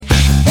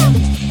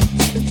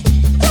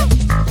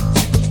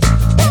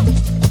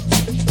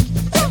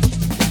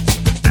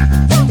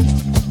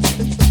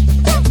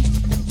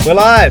We're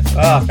live.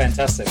 Oh,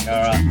 fantastic.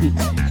 All right.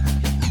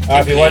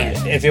 All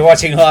right, if you're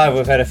watching live,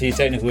 we've had a few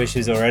technical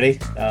issues already.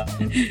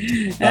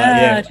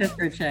 Just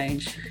for a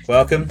change.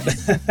 Welcome.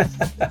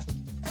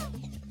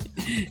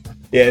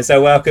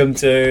 So welcome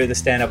to the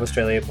Stand Up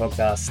Australia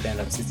podcast. Stand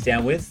Up sits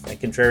down with a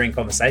contrarian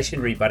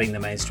conversation, rebutting the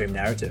mainstream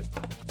narrative.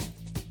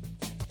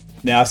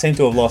 Now, I seem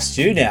to have lost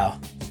you now.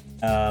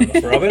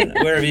 Robyn,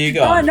 where have you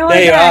gone? Oh, no,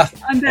 there you back. are.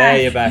 I'm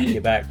back. There,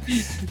 you're back.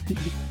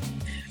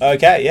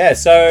 Okay, yeah.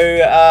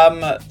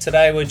 So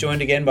today we're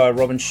joined again by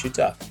Robyn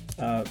Chuter.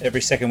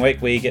 Every second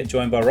week we get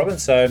joined by Robyn.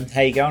 So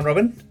how you going,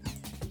 Robyn?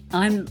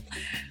 I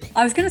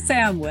was going to say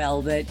I'm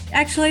well, but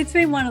actually it's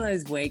been one of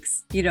those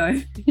weeks,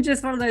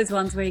 just one of those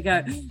ones where you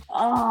go,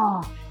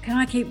 oh, can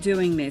I keep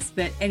doing this?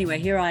 But anyway,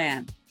 here I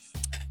am.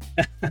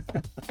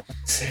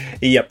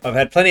 Yep, I've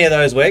had plenty of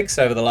those weeks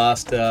over the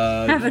last,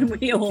 haven't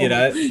we all?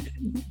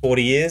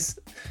 40 years.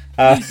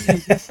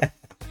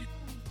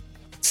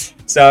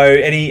 So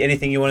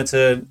anything you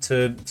wanted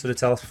to sort of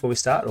tell us before we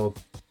start, or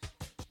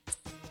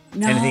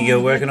anything you're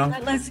working on?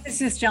 Let's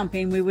just jump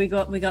in. We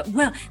got.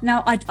 Well,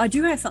 now I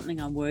do have something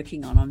I'm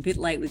working on. I'm a bit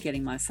late with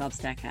getting my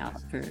Substack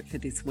out for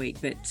this week,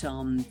 but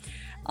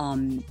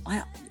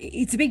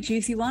it's a big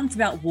juicy one. It's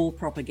about war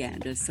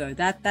propaganda. So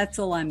that's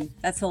all I'm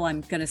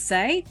going to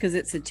say, because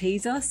it's a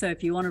teaser. So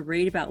if you want to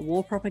read about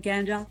war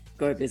propaganda,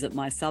 go visit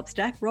my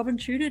Substack,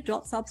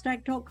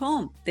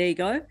 robynchuter.substack.com. There you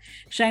go.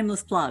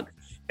 Shameless plug.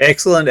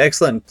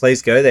 Excellent.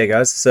 Please go there,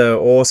 guys. It's an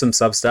awesome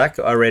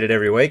Substack. I read it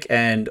every week,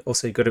 and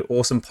also you've got an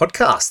awesome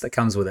podcast that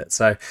comes with it.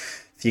 So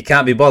if you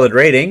can't be bothered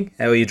reading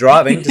or you're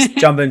driving, just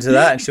jump into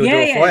that and she'll do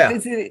it for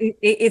you.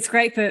 It's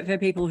great for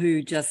people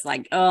who just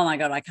like, oh my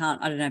God, I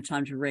don't have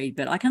time to read,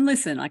 but I can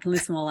listen. I can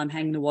listen while I'm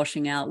hanging the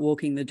washing out,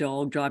 walking the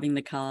dog, driving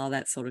the car,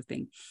 that sort of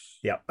thing.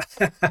 Yep.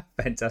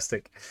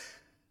 Fantastic.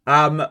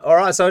 All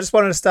right. So I just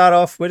wanted to start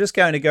off. We're just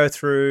going to go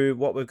through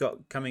what we've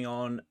got coming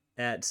on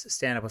at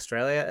Stand Up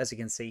Australia. As you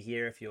can see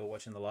here, if you're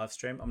watching the live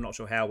stream, I'm not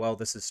sure how well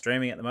this is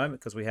streaming at the moment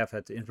because we have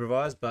had to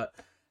improvise, but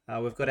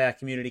we've got our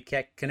Community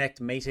Connect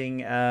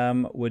meeting,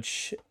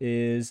 which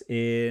is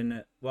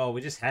we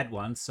just had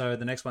one, so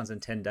the next one's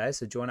in 10 days,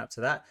 so join up to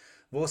that.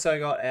 We've also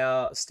got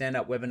our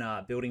stand-up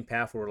webinar, Building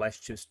Powerful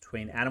Relationships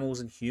Between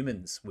Animals and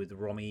Humans, with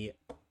Romy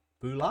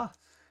Bula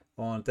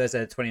on Thursday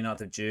the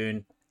 29th of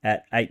June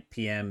at 8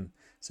 p.m.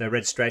 So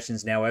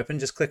registration's now open.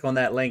 Just click on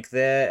that link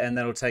there and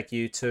that'll take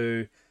you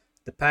to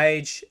the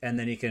page, and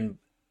then you can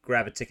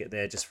grab a ticket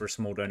there just for a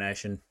small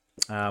donation,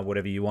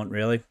 whatever you want,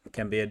 really. It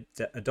can be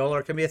a dollar,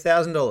 it can be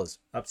 $1,000,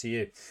 up to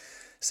you.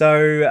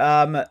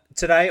 So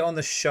today on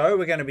the show,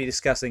 we're going to be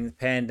discussing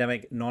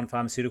pandemic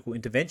non-pharmaceutical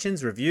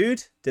interventions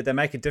reviewed. Did they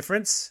make a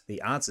difference?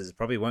 The answers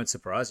probably won't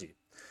surprise you.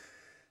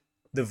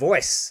 The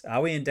Voice,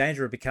 are we in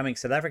danger of becoming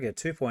South Africa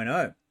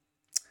 2.0?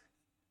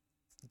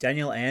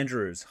 Daniel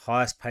Andrews,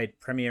 highest paid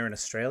premier in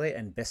Australia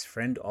and best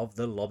friend of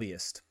the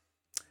lobbyist.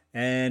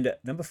 And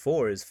number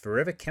 4 is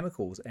Forever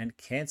Chemicals and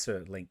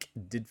Cancer Link.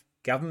 Did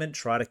government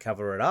try to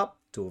cover it up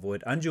to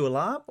avoid undue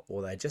alarm,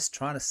 or are they just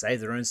trying to save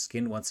their own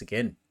skin once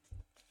again?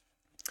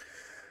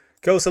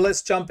 Cool, so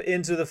let's jump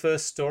into the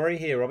first story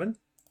here, Robyn.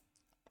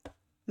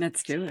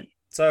 Let's do it.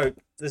 So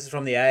this is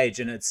from The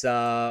Age, and it's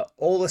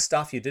all the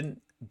stuff you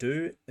didn't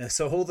do.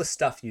 So all the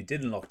stuff you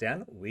did in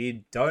lockdown,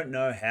 we don't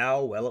know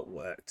how well it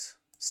worked.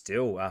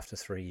 Still, after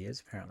 3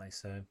 years, apparently.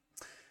 So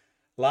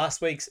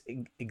last week's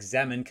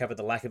Examine covered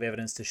the lack of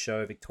evidence to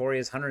show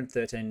Victoria's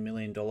 $113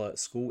 million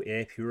school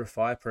air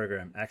purifier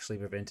program actually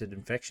prevented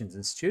infections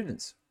in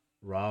students.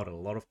 Riled a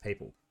lot of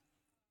people.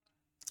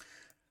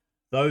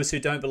 Those who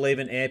don't believe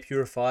in air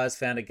purifiers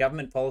found a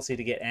government policy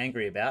to get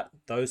angry about.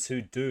 Those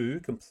who do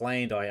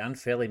complained I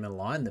unfairly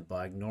maligned them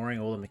by ignoring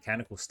all the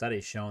mechanical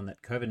studies showing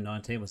that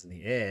COVID-19 was in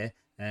the air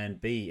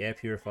and B, air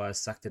purifiers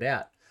sucked it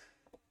out.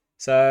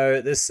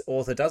 So this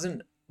author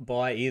doesn't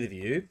buy either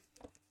view.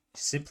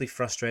 Simply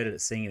frustrated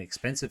at seeing an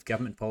expensive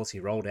government policy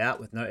rolled out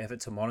with no effort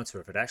to monitor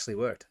if it actually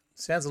worked.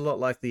 Sounds a lot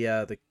like the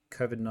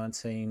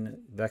COVID-19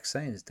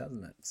 vaccines,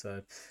 doesn't it?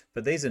 So,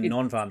 but these are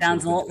non-pharmaceutical.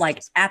 Sounds a lot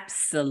like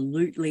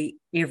absolutely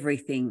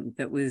everything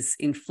that was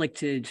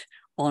inflicted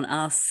on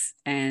us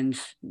and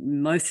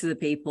most of the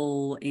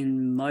people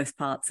in most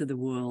parts of the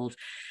world.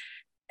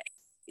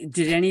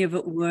 Did any of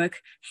it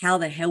work? How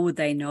the hell would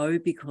they know?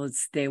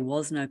 Because there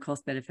was no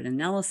cost-benefit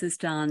analysis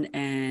done.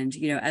 And,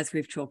 as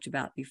we've talked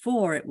about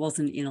before, it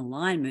wasn't in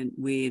alignment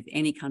with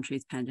any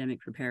country's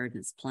pandemic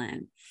preparedness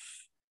plan.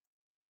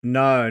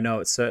 No,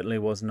 it certainly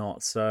was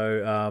not.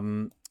 So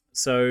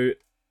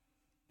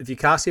if you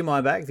cast your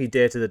mind back, if you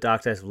dare to the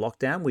dark days of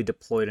lockdown, we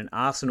deployed an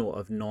arsenal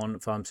of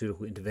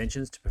non-pharmaceutical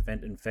interventions to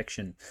prevent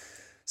infection.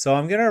 So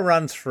I'm going to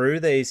run through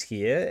these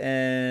here,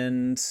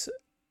 and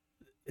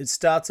it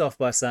starts off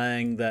by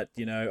saying that,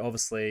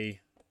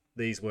 obviously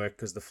these work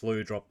because the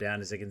flu dropped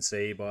down, as you can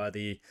see by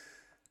the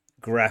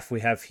graph we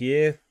have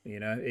here.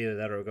 Either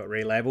that or it got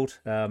relabeled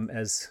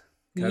as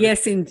COVID,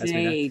 yes,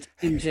 indeed.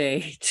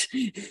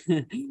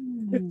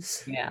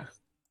 Yeah.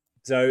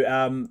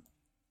 So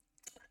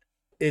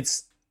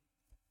it's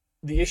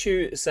The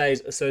issue,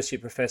 says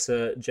Associate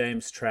Professor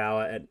James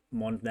Trower at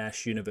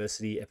Monash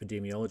University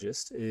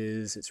epidemiologist,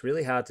 is it's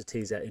really hard to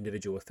tease out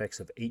individual effects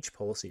of each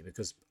policy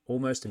because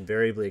almost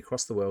invariably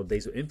across the world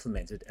these were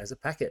implemented as a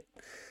packet.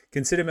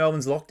 Consider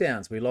Melbourne's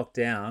lockdowns. We locked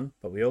down,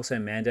 but we also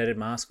mandated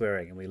mask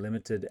wearing and we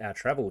limited our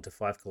travel to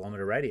 5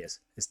 kilometre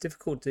radius. It's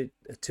difficult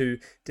to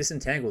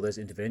disentangle those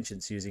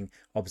interventions using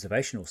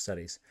observational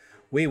studies.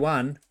 We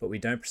won, but we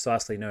don't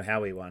precisely know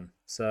how we won.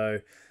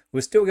 So we're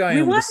still going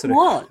We on with won this sort of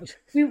what?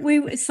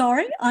 We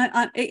sorry,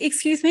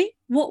 excuse me.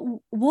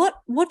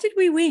 What did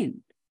we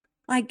win?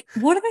 Like,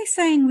 what are they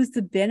saying was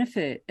the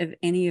benefit of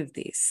any of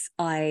this?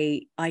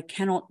 I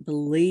cannot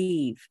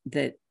believe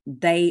that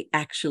they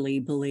actually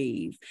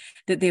believe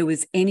that there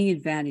was any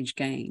advantage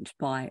gained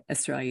by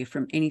Australia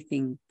from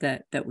anything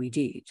that we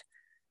did.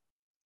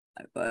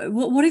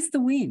 What is the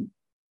win?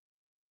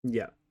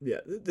 Yeah, yeah.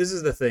 This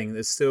is the thing.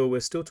 We're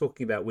still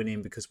talking about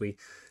winning because we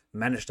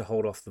managed to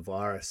hold off the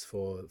virus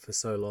for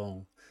so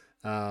long.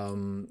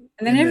 And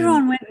then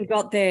everyone went and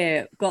got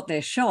their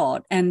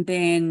shot, and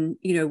then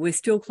we're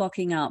still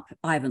clocking up.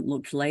 I haven't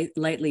looked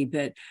lately,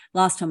 but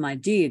last time I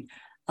did,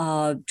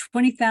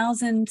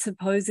 20,000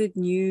 supposed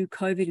new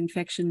COVID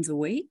infections a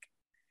week.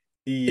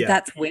 Yeah,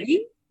 that's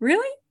winning,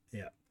 really?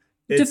 Yeah,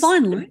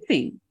 define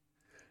losing.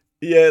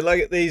 Yeah,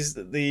 like these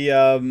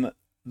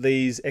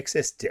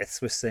excess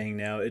deaths we're seeing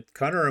now. It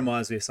kind of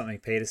reminds me of something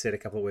Peter said a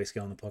couple of weeks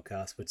ago on the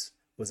podcast, which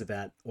was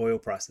about oil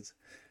prices,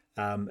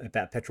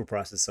 about petrol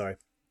prices. Sorry.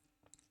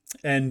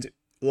 And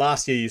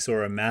last year you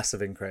saw a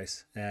massive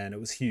increase, and it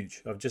was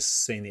huge. I've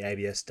just seen the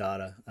ABS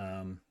data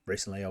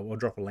recently. I'll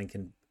drop a link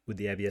in with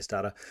the ABS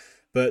data.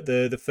 But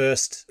the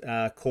first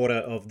quarter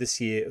of this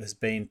year has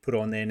been put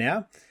on there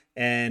now,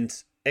 and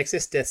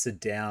excess deaths are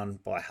down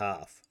by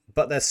half.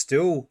 But they're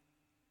still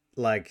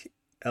like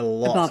a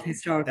lot above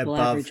historical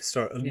average.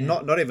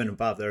 Not even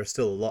above. There are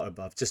still a lot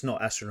above, just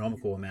not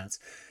astronomical amounts.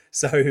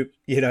 So,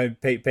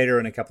 Peter,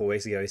 in a couple of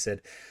weeks ago, he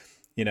said,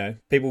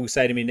 people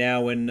say to me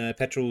now when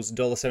petrol's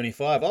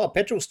 $1.75, oh,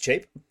 petrol's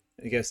cheap.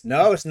 He goes,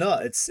 no, it's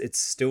not. It's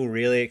still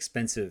really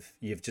expensive.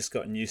 You've just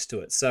gotten used to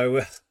it.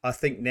 So I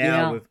think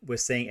now we're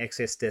seeing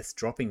excess deaths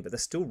dropping, but they're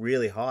still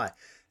really high.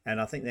 And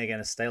I think they're going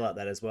to stay like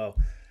that as well.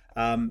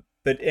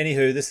 But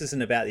anywho, this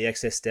isn't about the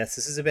excess deaths.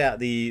 This is about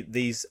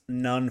these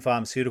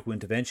non-pharmaceutical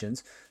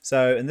interventions.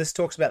 So, and this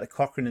talks about the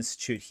Cochrane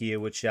Institute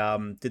here, which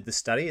did the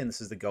study, and this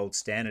is the gold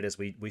standard, as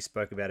we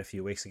spoke about a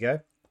few weeks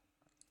ago.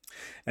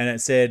 And it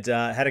said,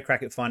 had a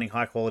crack at finding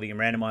high-quality and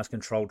randomized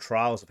controlled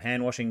trials of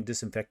hand-washing,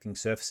 disinfecting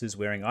surfaces,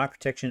 wearing eye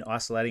protection,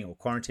 isolating or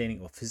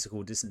quarantining, or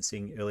physical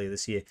distancing earlier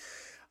this year.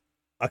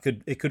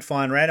 It could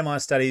find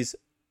randomized studies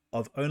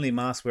of only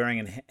mask wearing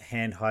and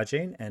hand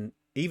hygiene, and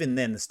even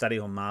then the study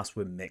on masks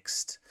were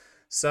mixed.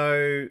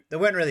 So they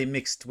weren't really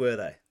mixed, were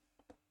they?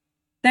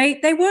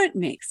 They weren't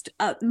mixed.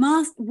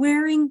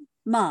 Wearing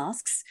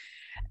masks,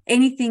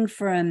 anything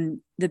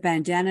from the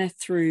bandana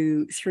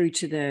through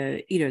to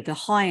the the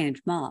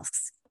high-end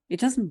masks, it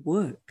doesn't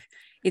work.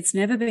 It's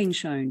never been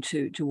shown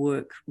to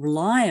work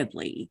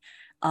reliably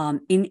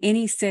in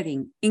any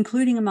setting,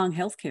 including among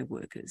healthcare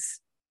workers.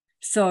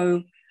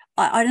 So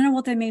I don't know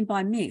what they mean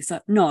by mix.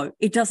 No,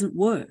 it doesn't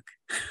work.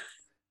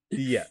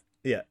 Yeah,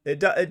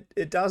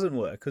 it doesn't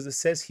work because it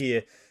says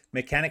here,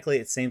 mechanically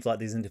it seems like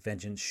these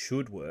interventions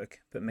should work,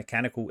 but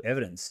mechanical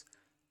evidence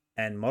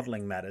and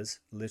modelling matters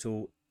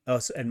little.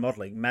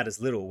 Modelling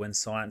matters little when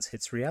science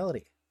hits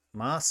reality.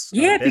 Masks.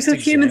 Yeah,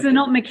 because humans are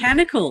not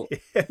mechanical.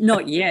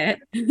 Not yet.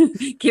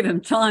 Give them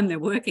time. They're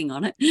working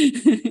on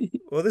it.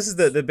 Well, this is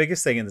the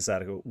biggest thing in this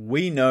article.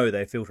 We know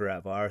they filter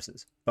out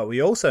viruses, but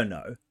we also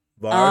know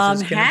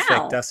viruses can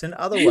infect us in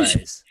other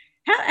ways.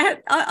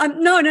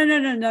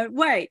 No.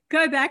 Wait,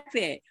 go back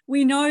there.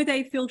 We know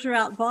they filter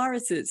out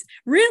viruses.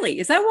 Really?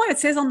 Is that why it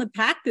says on the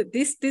pack that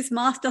this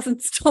mask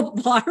doesn't stop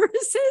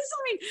viruses?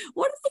 I mean,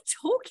 what are they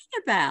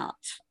talking about?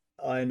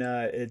 I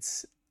know,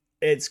 it's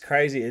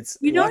crazy. It's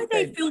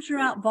they filter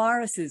out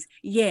viruses.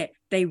 Yeah,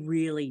 they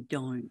really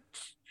don't.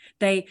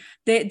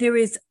 There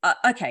is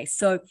okay.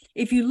 So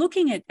if you're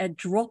looking at a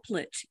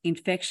droplet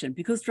infection,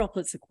 because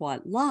droplets are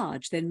quite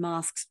large, then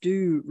masks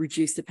do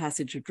reduce the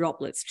passage of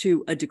droplets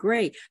to a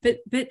degree. But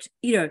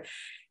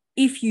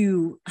if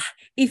you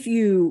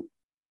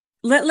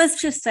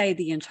let's just say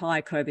the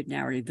entire COVID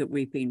narrative that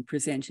we've been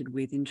presented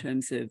with in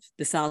terms of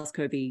the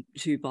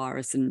SARS-CoV-2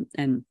 virus and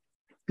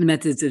the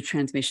methods of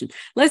transmission.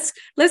 Let's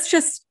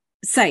just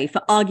say,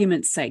 for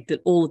argument's sake,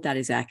 that all of that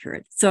is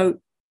accurate. So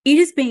it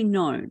has been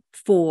known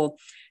for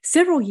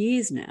several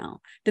years now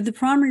that the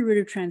primary route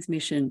of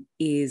transmission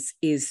is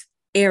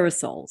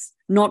aerosols,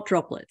 not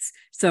droplets.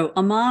 So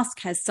a mask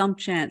has some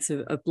chance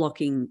of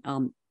blocking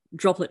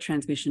droplet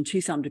transmission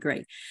to some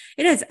degree.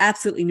 It has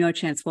absolutely no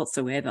chance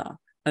whatsoever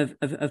of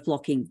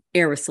blocking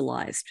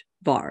aerosolized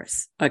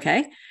virus,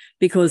 okay?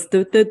 Because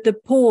the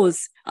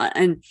pores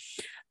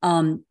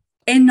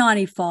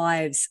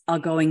N95s are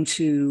going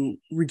to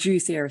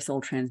reduce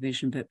aerosol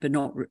transmission, but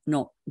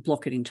not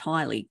block it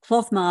entirely.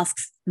 Cloth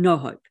masks, no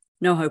hope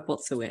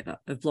whatsoever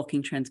of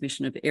blocking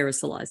transmission of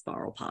aerosolized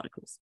viral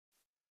particles.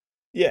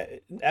 Yeah,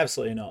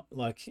 absolutely not.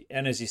 Like,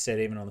 and as you said,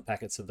 even on the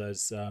packets of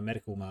those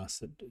medical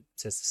masks, it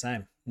says the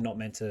same. Not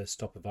meant to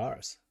stop a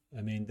virus.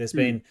 I mean, there's Mm.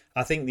 been.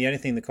 I think the only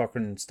thing the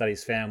Cochrane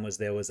studies found was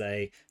there was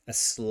a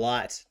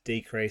slight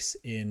decrease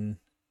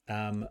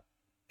um,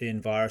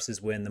 in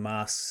viruses when the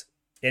masks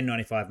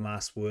N95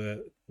 masks were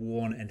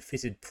worn and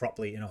fitted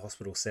properly in a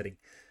hospital setting.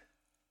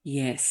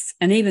 Yes,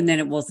 and even then,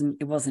 it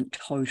wasn't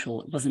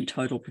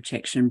total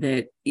protection.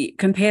 But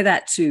compare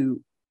that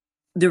to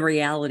the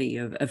reality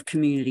of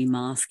community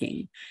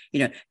masking.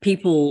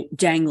 People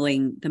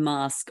dangling the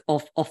mask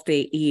off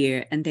their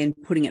ear and then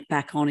putting it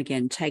back on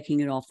again, taking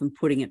it off and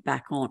putting it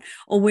back on,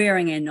 or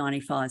wearing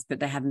N95s but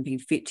they haven't been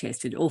fit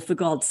tested, or for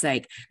God's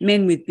sake,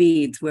 men with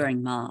beards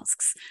wearing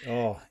masks.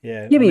 Oh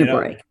yeah, Give I me a mean,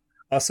 break.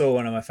 I saw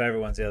one of my favorite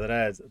ones the other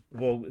day.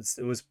 Well,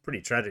 it was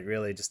pretty tragic,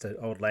 really. Just an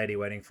old lady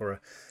waiting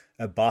for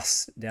a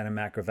bus down in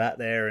Mount Gravatt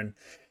there,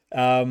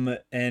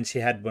 and she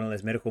had one of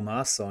those medical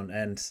masks on,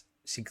 and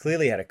she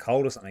clearly had a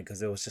cold or something because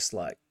there was just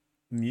like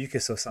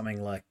mucus or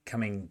something like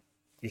coming.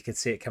 You could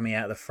see it coming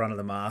out the front of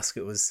the mask.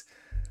 It was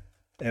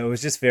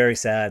just very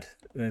sad.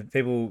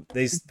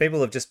 These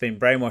people have just been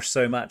brainwashed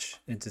so much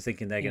into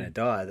thinking they're going Yeah, to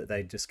die that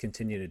they just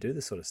continue to do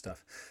this sort of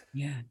stuff.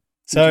 yeah,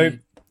 So indeed.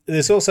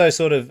 this also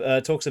sort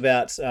of talks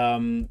about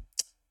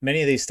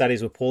many of these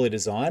studies were poorly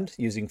designed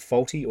using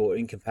faulty or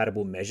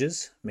incompatible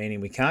measures,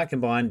 meaning we can't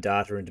combine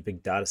data into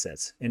big data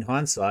sets. In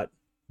hindsight,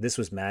 this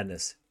was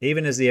madness.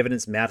 Even as the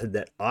evidence mounted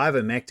that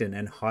ivermectin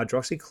and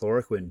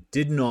hydroxychloroquine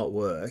did not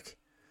work,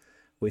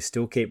 we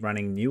still keep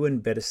running new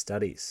and better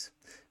studies.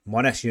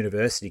 Monash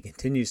University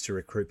continues to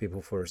recruit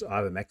people for its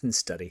ivermectin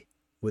study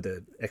with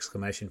an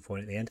exclamation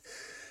point at the end.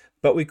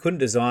 But we couldn't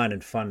design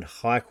and fund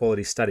high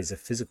quality studies of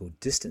physical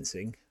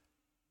distancing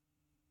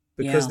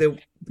because Yeah,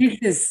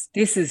 they're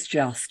this is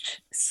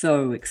just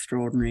so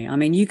extraordinary. I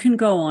mean, you can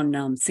go on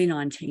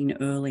C19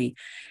 early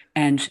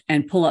and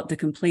pull up the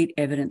complete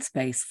evidence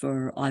base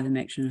for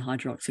ivermectin and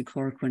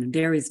hydroxychloroquine. And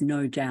there is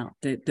no doubt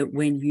that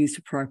when used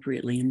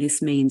appropriately, and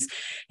this means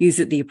used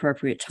at the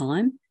appropriate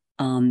time,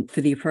 for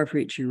the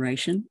appropriate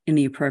duration in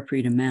the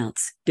appropriate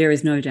amounts, there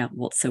is no doubt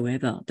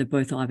whatsoever that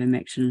both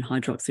ivermectin and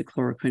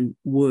hydroxychloroquine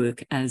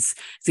work as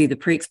either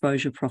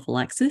pre-exposure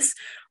prophylaxis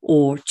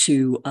or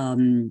to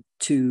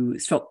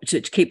stop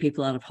to keep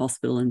people out of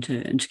hospital and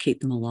to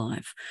keep them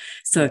alive.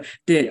 So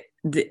yeah.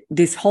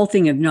 this whole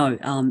thing of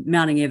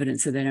mounting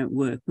evidence that they don't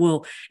work.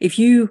 Well,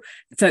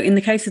 so in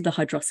the case of the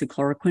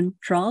hydroxychloroquine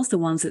trials, the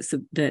ones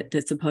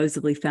that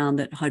supposedly found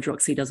that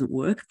hydroxy doesn't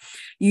work,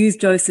 use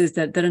doses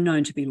that are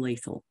known to be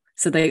lethal.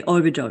 So they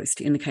overdosed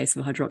in the case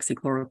of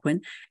hydroxychloroquine,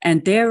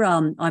 and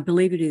I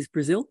believe it is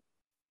Brazil.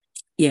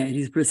 Yeah, it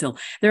is Brazil.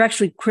 There are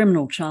actually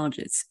criminal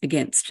charges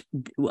against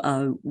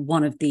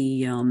one of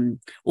the,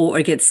 or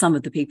against some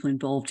of the people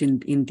involved in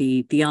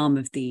the arm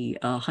of the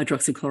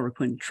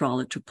hydroxychloroquine trial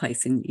that took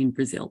place in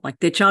Brazil. Like,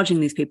 they're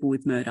charging these people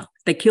with murder.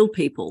 They kill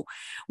people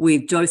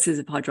with doses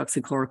of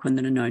hydroxychloroquine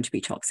that are known to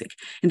be toxic.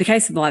 In the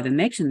case of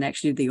ivermectin, they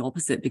actually do the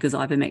opposite, because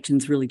ivermectin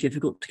is really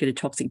difficult to get a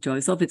toxic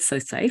dose of. It's so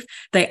safe.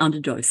 They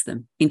underdose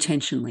them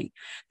intentionally.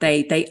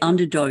 They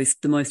underdose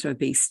the most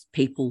obese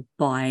people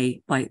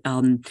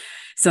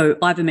so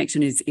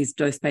ivermectin is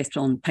dosed based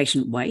on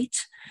patient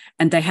weight,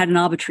 and they had an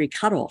arbitrary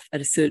cutoff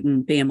at a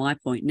certain BMI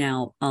point.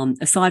 Now,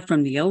 aside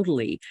from the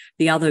elderly,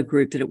 the other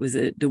group that was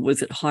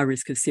at high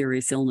risk of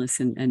serious illness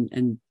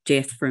and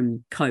death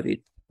from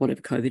COVID,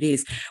 whatever COVID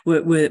is,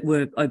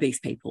 were obese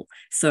people.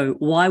 So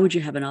why would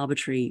you have an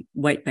arbitrary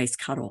weight-based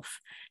cutoff?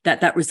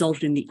 That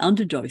resulted in the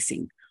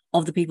underdosing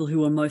of the people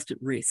who are most at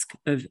risk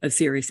of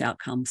serious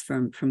outcomes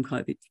from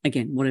COVID.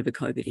 Again, whatever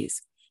COVID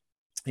is.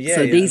 Yeah,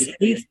 So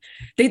yeah.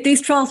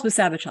 these trials were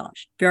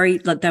sabotaged.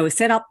 They were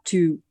set up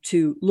to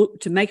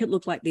make it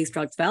look like these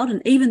drugs failed,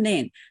 and even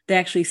then they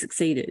actually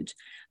succeeded.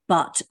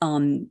 But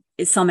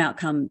some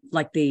outcome,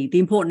 like the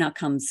important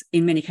outcomes,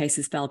 in many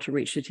cases failed to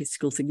reach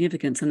statistical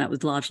significance, and that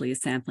was largely a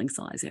sampling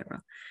size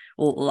error,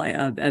 or like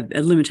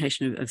a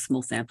limitation of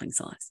small sampling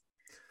size.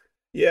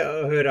 Yeah,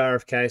 I heard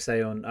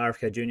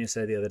RFK Jr.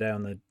 say the other day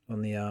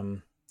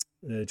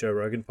the Joe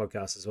Rogan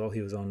podcast as well.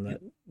 He was on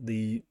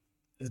the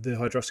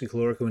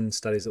hydroxychloroquine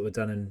studies that were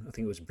done in, I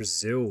think it was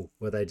Brazil,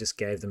 where they just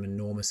gave them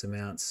enormous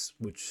amounts,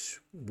 which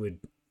would,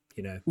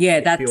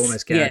 Yeah, be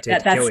almost guaranteed to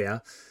that's kill you.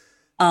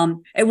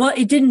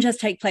 It didn't just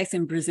take place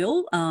in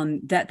Brazil.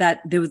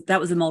 That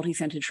was a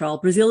multi-center trial.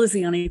 Brazil is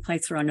the only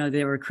place where I know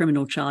there are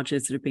criminal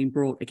charges that have been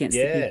brought against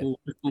the Yeah, people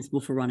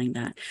responsible for running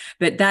that.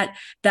 But that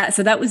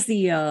was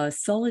the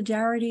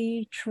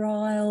Solidarity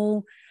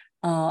trial.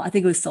 I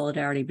think it was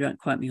Solidarity, but don't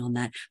quote me on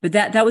that. But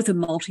that was a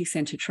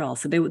multi-center trial.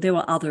 So there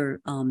were other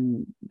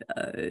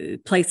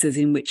places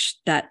in which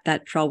that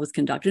trial was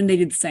conducted, and they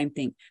did the same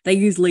thing. They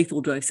used lethal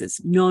doses,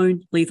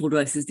 known lethal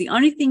doses. The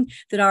only thing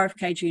that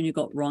RFK Jr.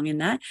 got wrong in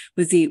that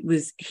was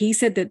he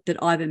said that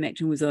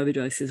ivermectin was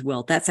overdosed as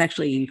well. That's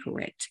actually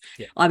incorrect.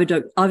 yeah,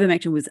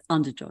 Ivermectin was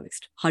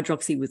underdosed.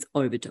 Hydroxy was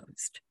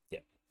overdosed. yeah.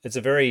 It's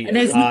a very And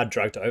there's hard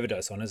drug to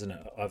overdose on, isn't it?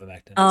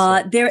 Ivermectin. It's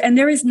like,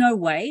 there is no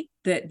way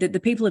that the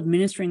people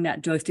administering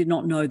that dose did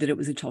not know that it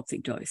was a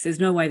toxic dose. There's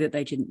no way that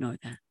they didn't know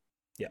that.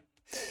 yeah.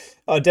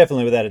 Oh,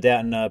 definitely, without a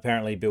doubt. And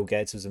apparently, Bill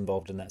Gates was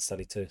involved in that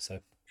study too. So,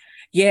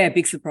 Yeah,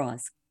 big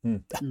surprise. hmm.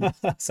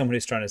 Mm, Someone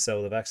who's trying to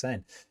sell the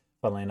vaccine.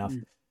 Funnily enough.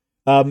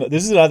 mm.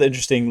 This is another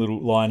interesting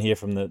little line here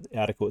from the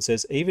article. It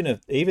says,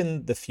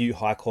 even the few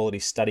high quality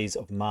studies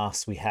of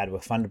masks we had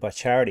were funded by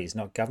charities,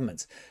 not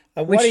governments.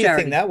 And why do Which you think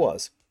charity? that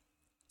was?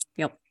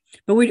 Yep.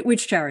 But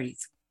which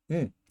charities?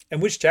 Hmm.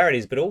 And which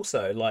charities? But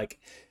also, like,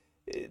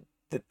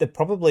 they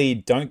probably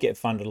don't get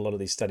funded a lot of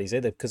these studies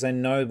either because they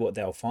know what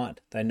they'll find.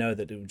 They know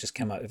that it will just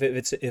come up. If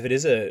it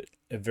is a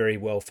very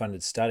well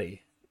funded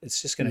study,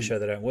 it's just going to Mm. show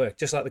they don't work.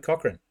 Just like the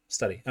Cochrane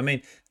study. I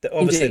mean,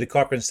 obviously the Indeed.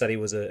 Cochrane study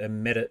was a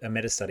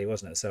meta study,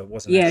 wasn't it? So it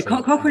wasn't Yeah,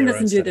 actually Cochrane their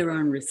own doesn't do study. their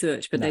own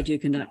research, but they No. do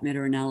conduct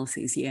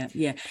meta-analyses. Yeah,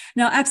 yeah.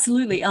 No,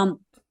 absolutely.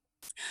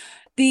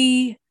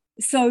 The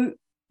so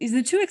is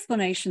the two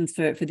explanations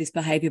for this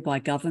behavior by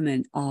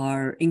government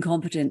are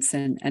incompetence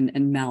and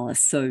malice.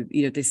 So,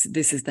 this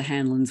is the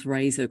Hanlon's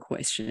razor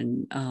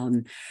question.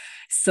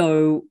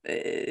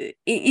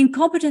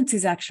 Incompetence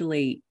is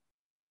actually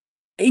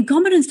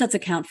incompetence does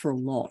account for a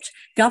lot.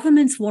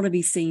 Governments want to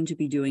be seen to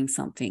be doing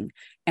something.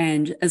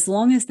 And as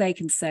long as they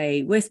can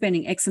say, we're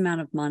spending X amount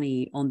of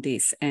money on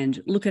this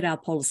and look at our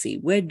policy,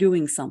 we're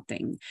doing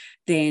something,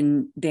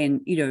 then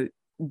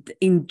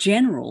in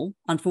general,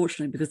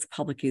 unfortunately, because the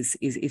public is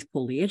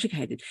poorly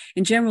educated,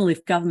 in general,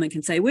 if government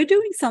can say we're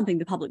doing something,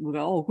 the public will go,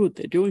 oh, good,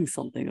 they're doing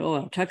something. Oh,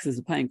 our taxes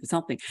are paying for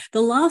something.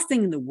 The last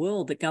thing in the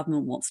world that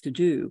government wants to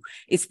do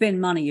is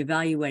spend money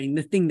evaluating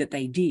the thing that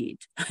they did.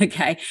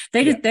 Okay,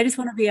 they just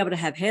want to be able to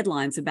have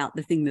headlines about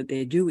the thing that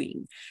they're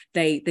doing.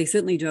 They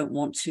certainly don't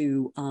want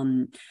to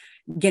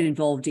get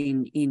involved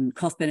in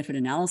cost benefit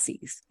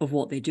analyses of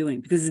what they're doing,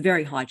 because there's a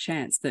very high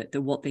chance that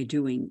what they're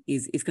doing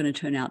is going to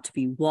turn out to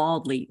be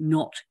wildly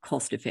not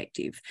cost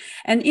effective.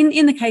 And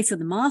in the case of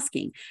the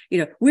masking,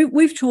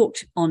 we've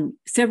talked on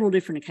several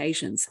different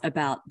occasions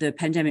about the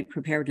pandemic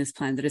preparedness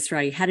plan that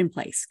Australia had in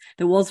place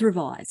that was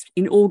revised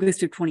in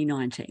August of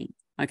 2019.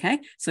 Okay,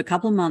 so a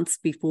couple of months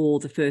before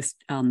the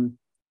first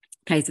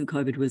case of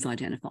COVID was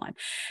identified.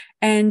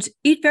 And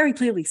it very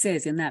clearly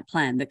says in that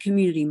plan that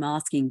community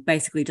masking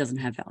basically doesn't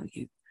have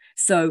value.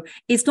 So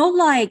it's not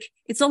like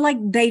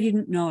they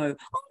didn't know.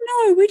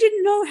 Oh no, we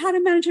didn't know how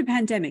to manage a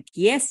pandemic.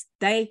 Yes,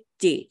 they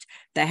did.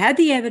 They had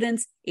the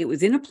evidence. It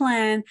was in a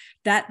plan.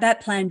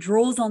 That plan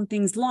draws on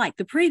things like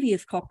the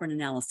previous Cochrane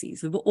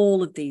analyses of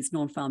all of these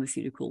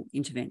non-pharmaceutical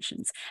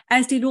interventions,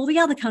 as did all the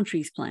other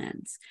countries'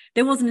 plans.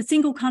 There wasn't a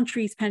single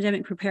country's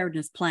pandemic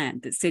preparedness plan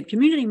that said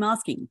community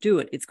masking, do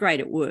it. It's great.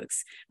 It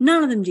works.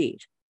 None of them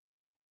did.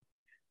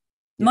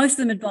 Most of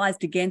them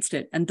advised against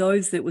it, and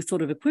those that were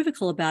sort of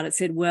equivocal about it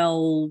said,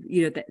 well,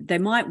 they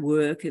might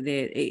work.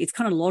 It's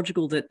kind of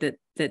logical that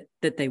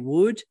they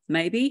would,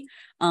 maybe,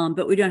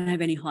 but we don't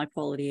have any high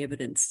quality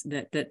evidence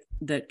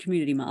that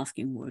community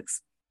masking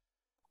works.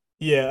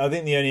 Yeah, I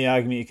think the only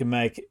argument you can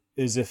make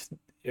is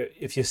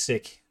if you're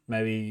sick,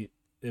 maybe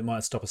it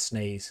might stop a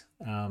sneeze.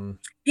 Yeah, And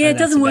it that's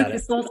doesn't work about for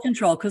it. source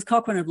control, because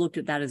Cochrane have looked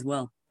at that as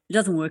well. It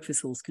doesn't work for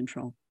source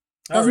control.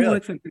 Oh, Doesn't really?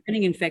 work for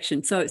preventing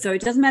infection. So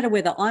it doesn't matter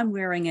whether I'm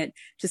wearing it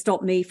to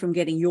stop me from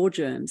getting your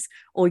germs,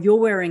 or you're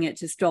wearing it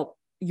to stop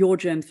your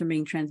germs from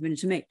being transmitted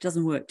to me. It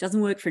doesn't work.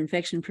 Doesn't work for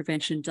infection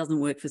prevention. Doesn't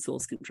work for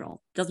source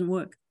control. Doesn't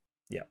work.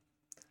 Yeah,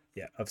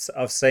 yeah.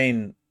 I've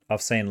seen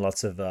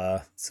lots of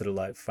sort of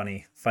like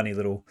funny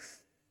little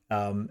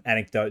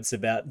anecdotes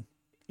about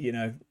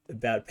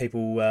about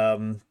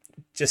people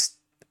just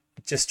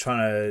trying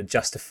to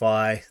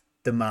justify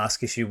the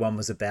mask issue. One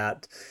was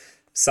about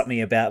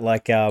something about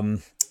like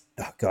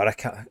oh god, I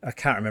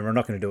can't remember. I'm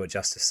not going to do it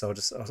justice, so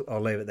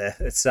I'll leave it there.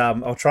 It's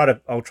I'll try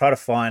to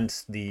find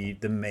the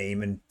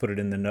meme and put it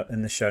in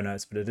the show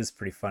notes, but it is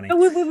pretty funny. But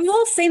we've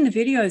all seen the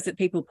videos that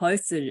people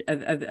posted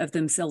of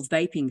themselves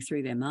vaping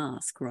through their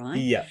mask, right?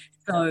 Yeah.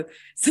 So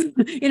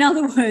in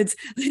other words,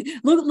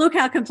 look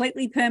how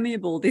completely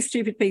permeable this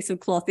stupid piece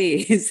of cloth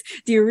is.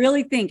 Do you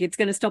really think it's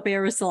going to stop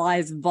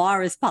aerosolized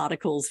virus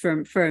particles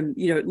from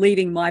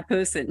leaving my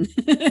person?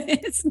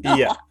 It's Yeah.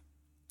 not.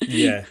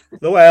 Yeah.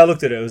 The way I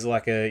looked at it was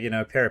like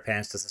a pair of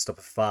pants doesn't stop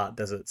a fart,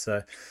 does it?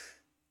 So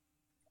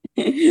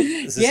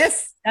this is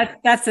Yes,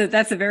 that's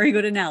a very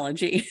good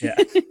analogy. yeah.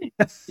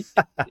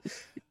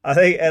 I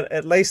think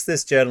at least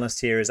this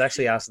journalist here is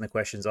actually asking the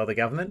questions of the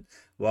government,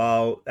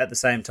 while at the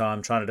same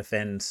time trying to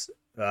defend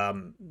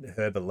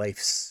her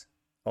beliefs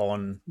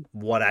on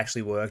what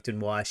actually worked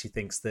and why she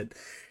thinks that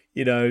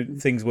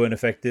things weren't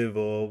effective,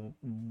 or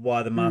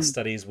why the mask Mm.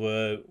 studies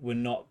were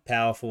not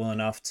powerful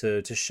enough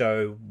to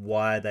show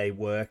why they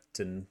worked,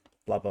 and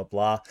blah blah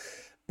blah.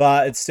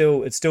 But it's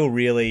still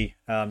really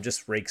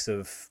just reeks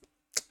of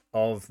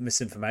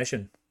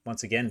misinformation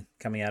once again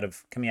coming out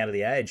of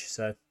the age.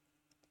 So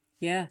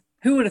Yeah.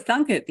 Who would have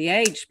thunk it? The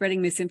age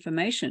spreading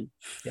misinformation.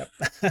 yep.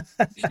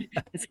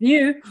 It's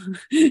new.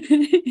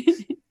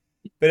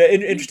 But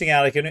an interesting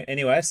article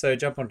anyway, so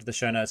jump onto the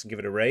show notes and give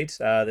it a read.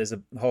 There's a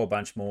whole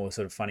bunch more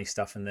sort of funny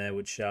stuff in there,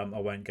 which I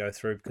won't go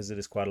through because it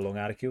is quite a long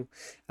article.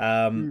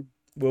 Mm.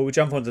 We'll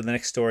jump onto the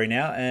next story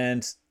now,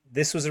 and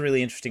this was a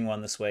really interesting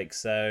one this week.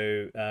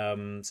 So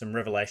some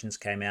revelations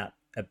came out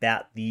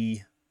about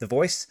the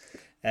voice,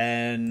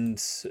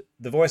 and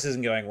the voice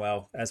isn't going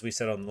well. As we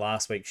said on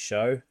last week's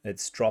show,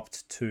 it's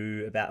dropped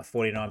to about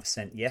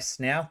 49% yes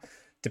now,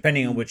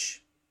 depending on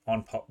which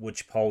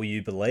poll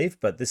you believe.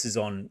 But this is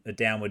on a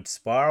downward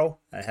spiral.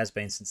 It has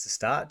been since the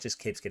start. Just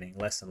keeps getting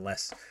less and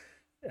less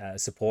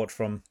support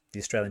from the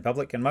Australian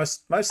public, and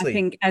mostly I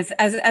think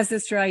as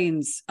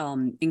Australians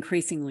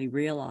increasingly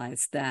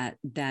realise that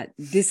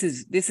this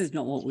is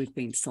not what we've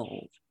been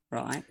sold,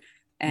 right?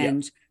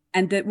 And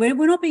that we're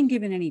not being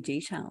given any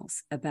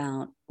details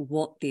about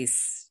what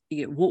this,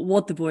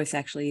 what the voice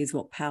actually is,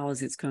 what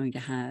powers it's going to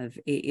have.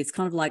 It's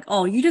kind of like,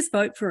 oh, you just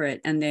vote for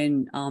it, and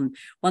then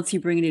once you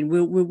bring it in,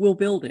 we'll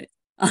build it.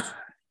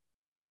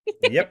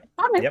 Yep.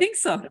 I don't think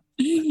so. As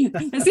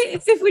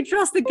if we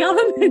trust the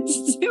government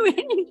to do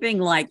anything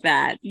like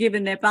that,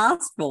 given their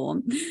past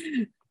form.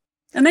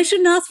 And they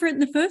shouldn't ask for it in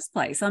the first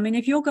place. I mean,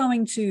 if you're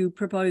going to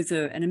propose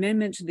an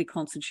amendment to the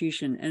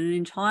Constitution and an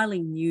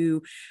entirely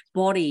new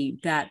body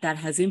that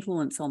has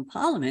influence on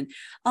Parliament,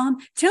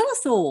 tell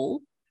us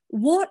all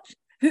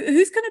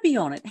who's going to be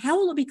on it, how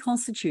will it be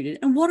constituted,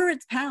 and what are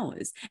its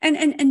powers,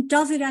 and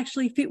does it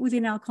actually fit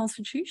within our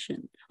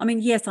Constitution? I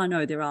mean, yes, I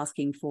know they're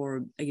asking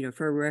for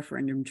a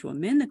referendum to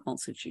amend the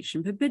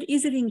Constitution, but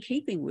is it in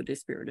keeping with the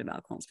spirit of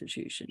our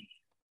Constitution?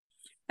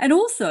 And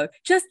also,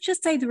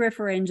 just say the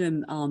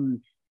referendum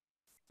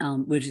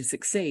were to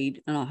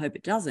succeed, and I hope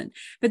it doesn't.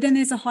 But then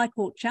there's a High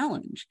Court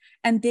challenge,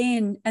 and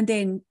then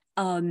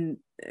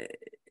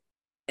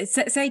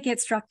say it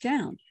gets struck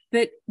down.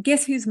 But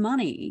guess whose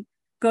money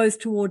goes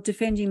toward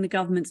defending the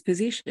government's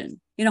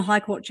position in a High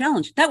Court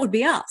challenge? That would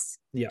be us.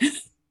 Yeah.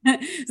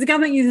 The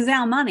government uses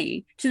our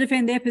money to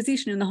defend their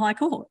position in the High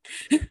Court.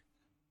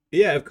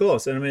 Yeah, of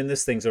course. And I mean,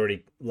 this thing's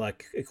already,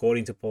 like,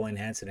 according to Pauline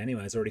Hanson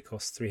anyway, it's already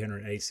cost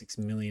 $386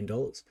 million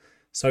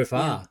so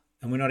far. Yeah.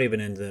 And we're not even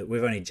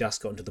we've only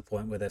just gotten to the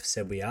point where they've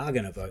said we are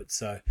going to vote.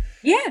 So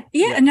yeah.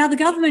 And now the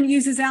government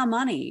uses our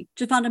money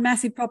to fund a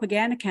massive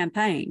propaganda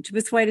campaign to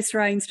persuade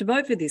Australians to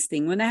vote for this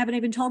thing when they haven't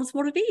even told us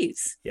what it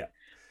is. Yeah.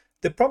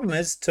 The problem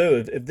is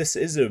too, if this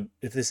is a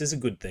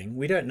good thing,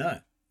 we don't know.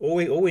 All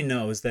we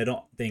know is they're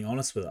not being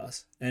honest with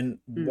us. And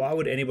why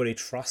would anybody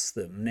trust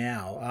them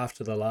now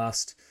after the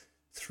last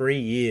 3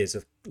 years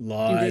of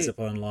lies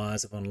upon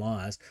lies upon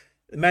lies?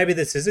 Maybe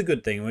this is a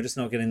good thing. We're just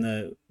not getting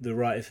the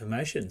right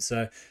information.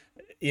 So,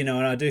 and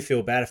I do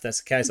feel bad if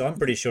that's the case. I'm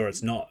pretty sure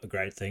it's not a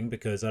great thing,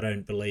 because I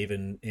don't believe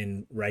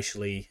in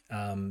racially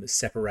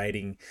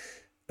separating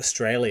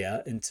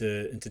Australia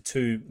into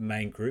two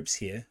main groups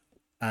here.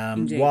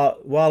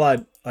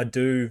 While I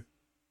do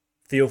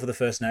feel for the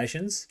First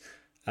Nations,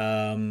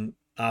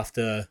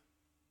 after,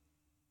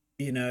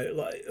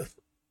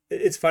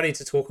 it's funny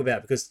to talk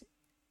about, because,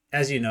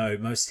 as you know,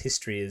 most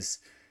history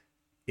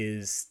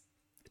is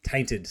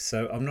tainted,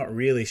 so I'm not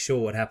really sure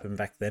what happened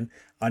back then.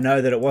 I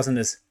know that it wasn't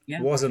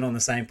on the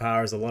same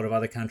par as a lot of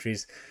other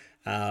countries,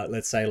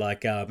 let's say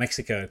like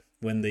Mexico,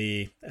 when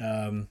the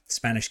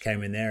Spanish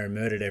came in there and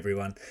murdered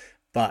everyone.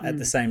 But at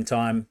the same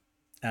time,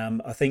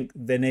 I think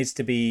there needs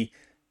to be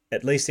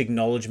at least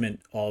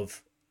acknowledgement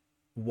of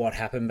what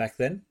happened back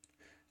then,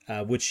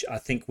 which I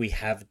think we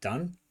have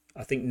done.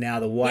 I think now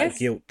the white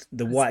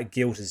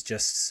guilt is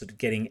just sort of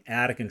getting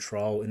out of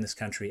control in this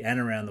country and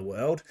around the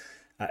world.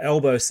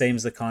 Elbow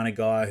seems the kind of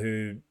guy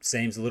who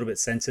seems a little bit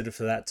sensitive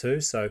to that too,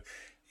 so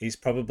he's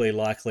probably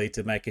likely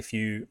to make a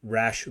few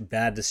rash,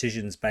 bad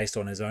decisions based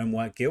on his own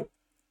white guilt.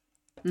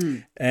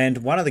 And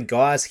one of the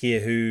guys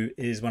here who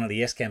is one of the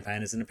Yes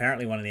campaigners and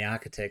apparently one of the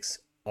architects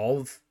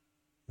of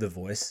The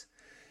Voice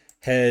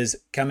has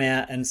come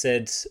out and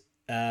said, so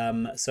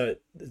I'll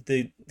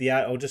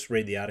just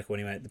read the article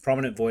anyway. The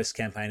prominent Voice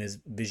campaigners'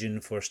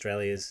 vision for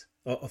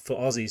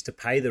Aussies to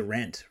pay the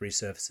rent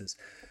resurfaces.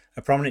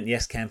 A prominent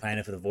Yes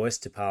campaigner for The Voice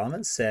to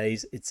Parliament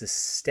says it's a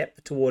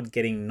step toward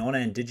getting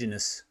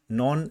non-Indigenous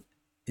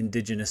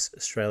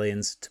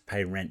Australians to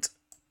pay rent.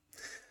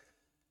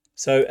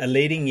 So a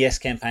leading Yes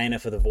campaigner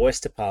for The Voice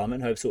to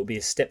Parliament hopes it will be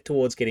a step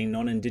towards getting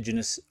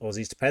non-Indigenous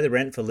Aussies to pay the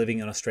rent for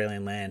living on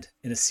Australian land.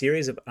 In a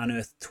series of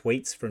unearthed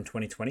tweets from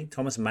 2020,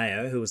 Thomas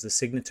Mayo, who was the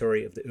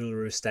signatory of the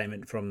Uluru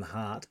Statement from the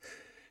Heart,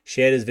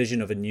 shared his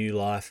vision of a new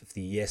life if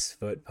the Yes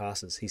vote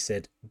passes. He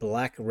said,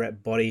 "Black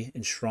rep body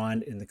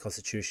enshrined in the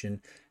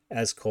Constitution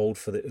as called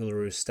for the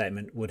Uluru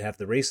Statement would have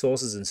the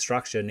resources and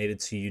structure needed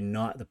to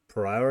unite the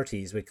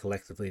priorities we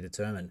collectively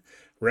determine.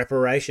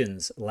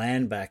 Reparations,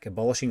 land back,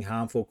 abolishing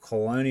harmful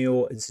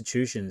colonial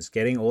institutions,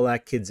 getting all our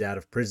kids out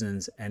of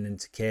prisons and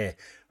into care,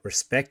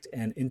 respect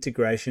and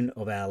integration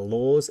of our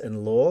laws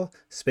and law,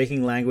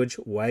 speaking language,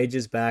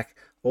 wages back,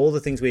 all the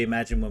things we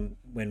imagined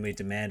when we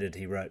demanded,"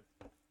 he wrote.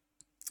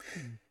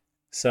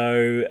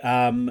 So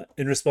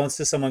in response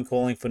to someone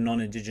calling for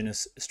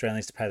non-Indigenous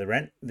Australians to pay the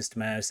rent, Mr.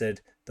 Mayo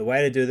said, "The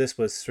way to do this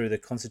was through the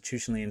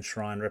constitutionally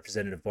enshrined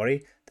representative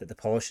body that the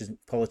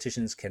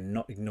politicians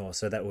cannot ignore."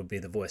 So that would be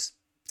The Voice.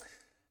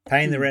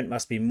 "Paying the rent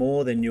must be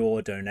more than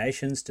your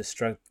donations to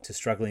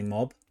struggling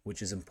mob,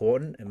 which is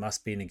important. It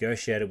must be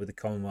negotiated with the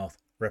Commonwealth.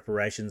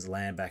 reparations,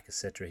 land back,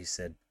 etc. He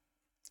said.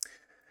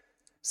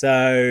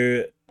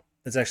 So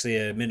it's actually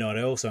a Midnight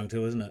Oil song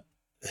too, isn't it?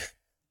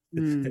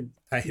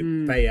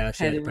 Pay our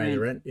share to pay the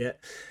rent. Yeah.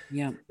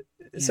 Yeah.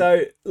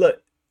 So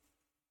look,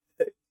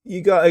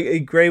 you got to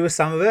agree with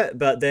some of it,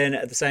 but then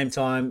at the same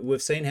time,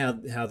 we've seen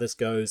how this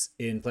goes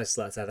in places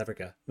like South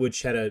Africa,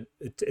 which had a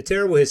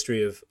terrible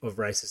history of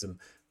racism,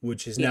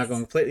 which has now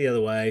gone completely the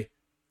other way,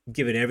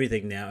 given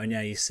everything now, and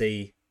now you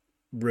see,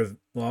 well,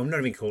 I'm not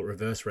even call it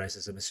reverse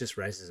racism; it's just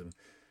racism.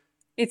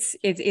 It's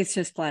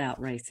just flat out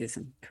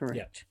racism,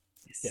 correct?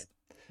 Yeah.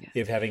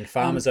 You're having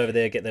farmers over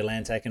there get their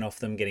land taken off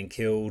them, getting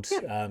killed.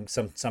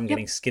 Some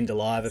getting skinned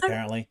alive,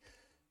 apparently.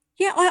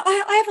 Yeah,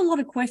 I have a lot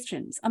of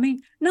questions. I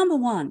mean, number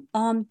one,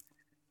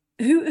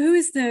 who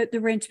is the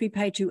rent to be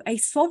paid to? A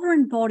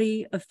sovereign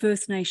body of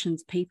First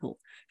Nations people.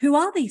 Who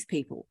are these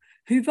people?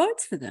 Who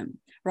votes for them?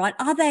 Right?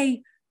 Are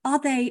they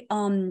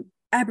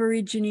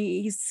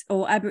Aborigines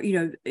or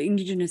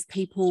Indigenous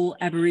people,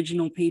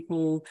 Aboriginal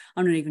people?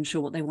 I'm not even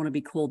sure what they want to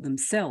be called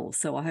themselves.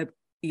 So I hope,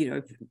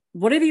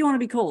 whatever you want to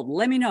be called,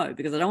 let me know,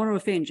 because I don't want to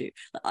offend you.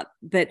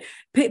 But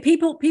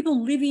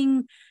people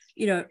living,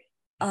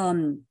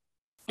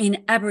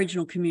 in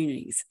Aboriginal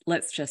communities,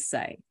 let's just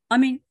say. I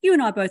mean, you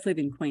and I both live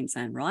in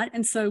Queensland, right?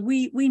 And so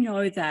we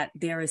know that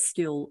there is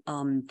still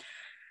there's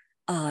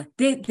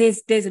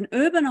an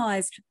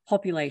urbanized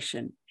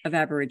population of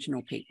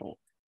Aboriginal people,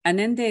 and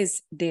then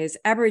there's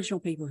Aboriginal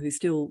people who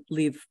still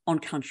live on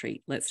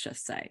country, let's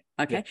just say.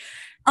 Okay,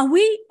 yeah.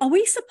 Are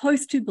we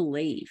supposed to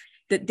believe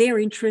that their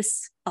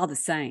interests are the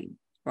same,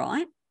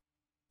 right?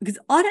 Because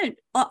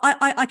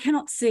I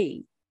cannot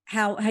see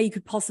how you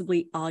could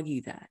possibly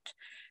argue that.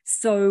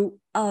 So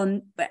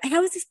how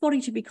is this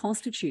body to be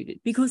constituted?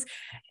 Because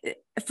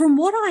from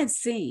what I've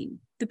seen,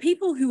 the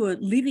people who are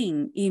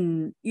living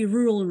in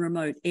rural and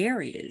remote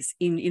areas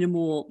in a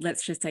more,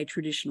 let's just say,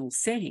 traditional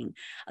setting,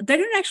 they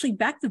don't actually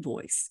back the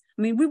voice.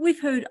 I mean,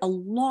 we've heard a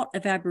lot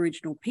of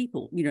Aboriginal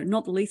people,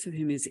 not the least of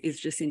whom is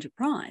Jacinta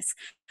Price,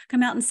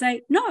 come out and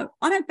say, no,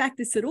 I don't back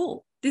this at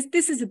all.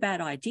 This is a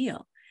bad idea.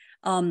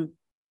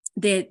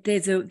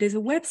 There's a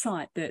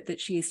website that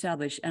she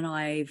established, and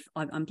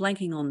I'm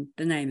blanking on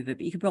the name of it,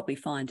 but you can probably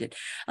find it,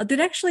 that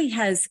actually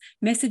has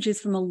messages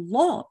from a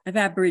lot of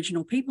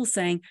Aboriginal people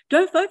saying,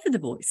 don't vote for the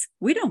voice.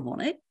 We don't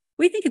want it.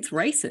 We think it's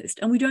racist,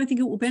 and we don't think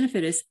it will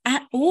benefit us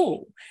at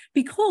all,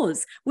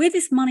 because where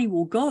this money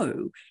will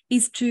go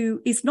is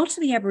not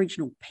to the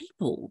Aboriginal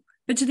people,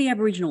 but to the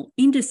Aboriginal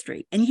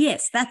industry. And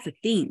yes, that's a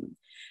thing.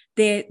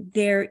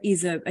 There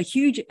is a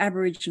huge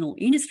Aboriginal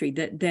industry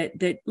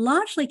that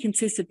largely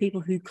consists of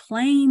people who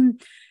claim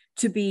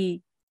to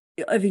be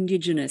of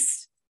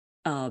Indigenous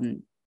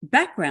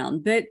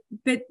background, but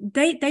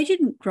they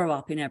didn't grow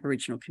up in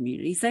Aboriginal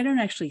communities. They don't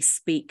actually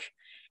speak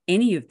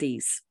any of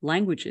these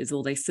languages,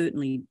 or they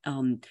certainly,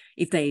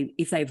 if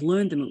they've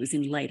learned them, it was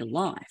in later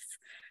life.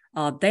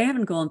 They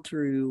haven't gone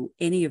through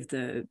any of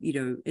the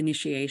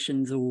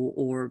initiations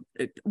or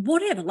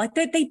whatever. Like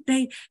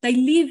they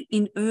live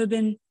in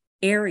urban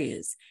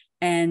areas,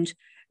 and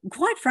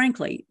quite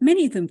frankly,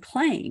 many of them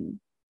claim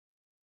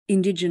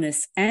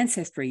Indigenous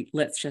ancestry,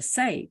 let's just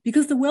say,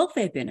 because the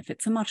welfare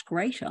benefits are much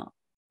greater.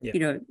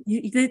 Yeah.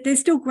 There's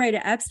still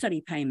greater ab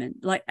study payment.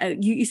 Like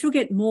you still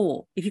get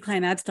more if you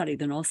claim ab study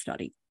than Aus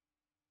study.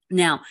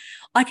 Now,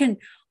 I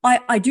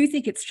do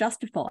think it's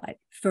justified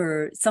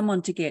for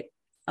someone to get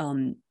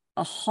a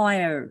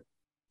higher,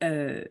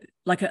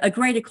 like a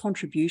greater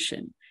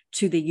contribution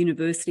to their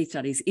university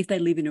studies if they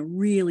live in a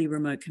really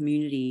remote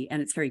community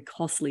and it's very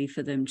costly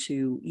for them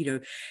to,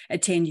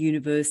 attend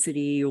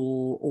university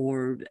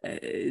or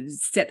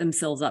set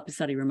themselves up to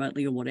study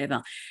remotely or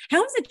whatever.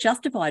 How is it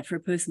justified for a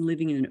person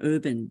living in an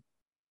urban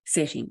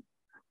setting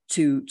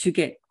to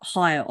get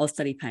higher Aus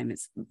study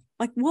payments?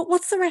 Like,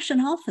 what's the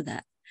rationale for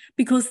that?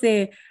 Because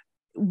they're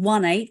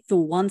 1/8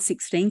 or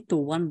 1/16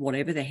 or one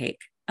whatever the heck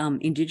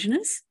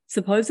Indigenous,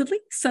 supposedly,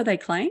 so they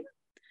claim.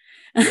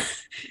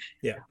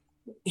 Yeah.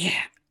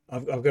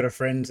 I've got a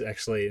friend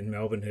actually in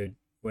Melbourne who,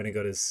 when he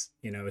got his,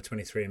 a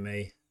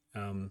 23andMe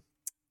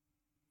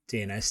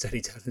DNA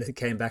study done, it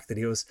came back that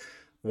he was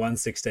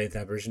 1/16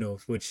 Aboriginal,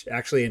 which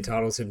actually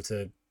entitles him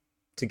to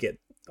get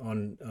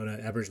on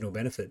an Aboriginal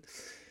benefit,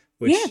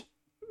 which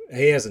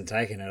he hasn't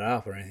taken it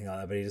up or anything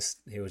like that. But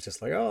he was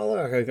just like, oh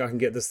look, I can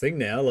get this thing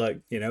now. Like,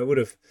 it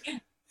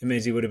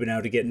means he would have been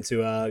able to get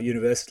into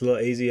university a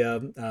lot easier.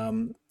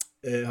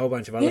 A whole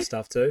bunch of other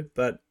stuff too.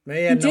 But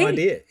he had no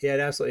idea. He had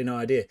absolutely no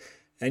idea.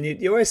 And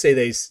you always see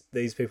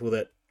these people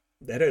that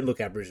they don't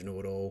look Aboriginal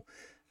at all.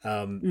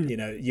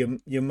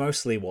 You're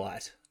mostly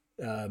white.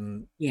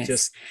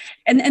 Yes.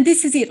 And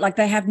this is it. Like,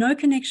 they have no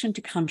connection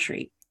to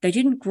country. They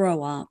didn't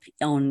grow up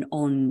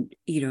on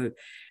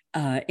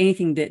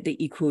anything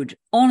that you could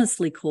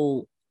honestly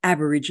call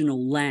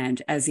Aboriginal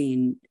land, as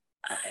in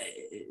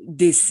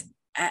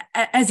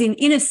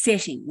in a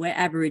setting where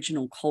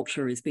Aboriginal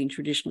culture has been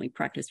traditionally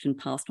practiced and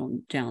passed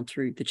on down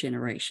through the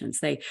generations.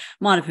 They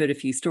might have heard a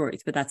few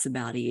stories, but that's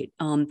about it.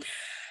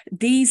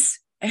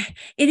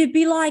 It'd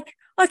be like,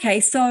 okay,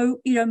 so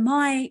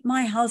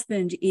my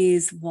husband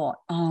is what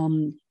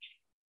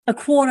a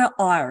quarter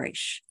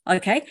Irish.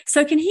 Okay,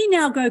 so can he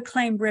now go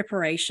claim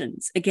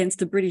reparations against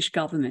the British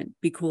government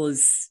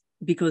because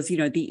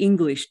the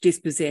English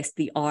dispossessed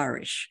the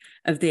Irish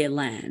of their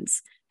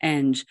lands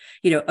and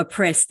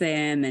oppress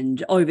them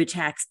and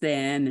overtax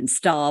them and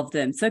starve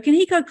them? So can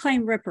he go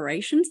claim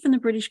reparations from the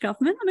British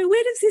government? I mean,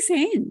 where does this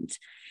end?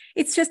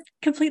 It's just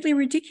completely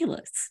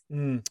ridiculous.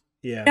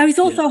 Yeah. Now he's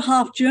also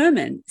half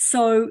German,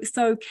 so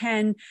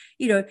can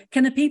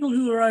the people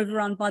who were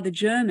overrun by the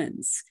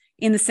Germans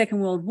in the Second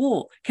World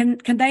War, can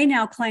they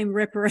now claim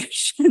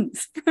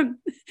reparations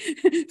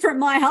from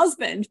my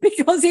husband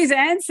because his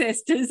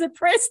ancestors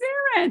oppressed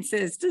their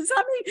ancestors?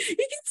 I mean, you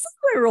can see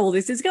where all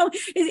this is going.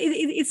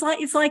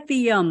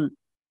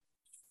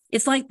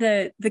 It's like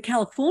the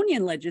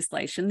Californian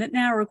legislation that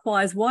now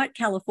requires white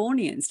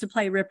Californians to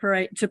pay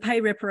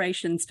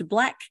reparations to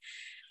black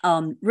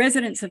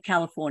residents of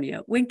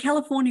California, when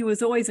California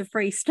was always a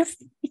free state.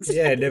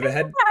 Yeah, never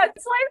had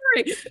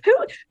slavery.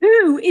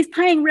 Who is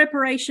paying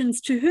reparations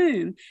to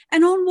whom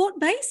and on what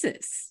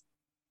basis?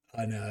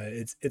 I know,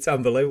 it's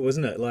unbelievable,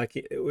 isn't it? Like,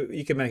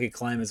 you can make a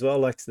claim as well.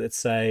 Like, let's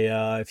say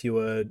if you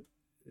were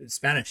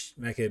Spanish,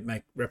 make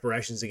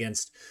reparations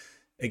against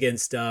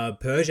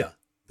Persia,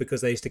 because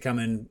they used to come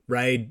and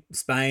raid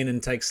Spain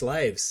and take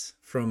slaves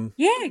from.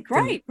 Yeah,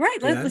 great.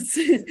 Let's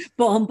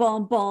bomb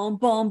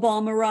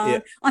Iran. Yeah.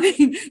 I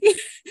mean,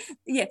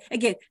 yeah.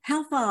 Again,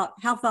 how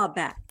far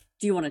back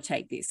do you want to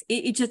take this?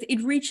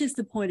 It reaches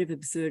the point of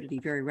absurdity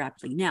very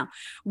rapidly. Now,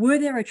 were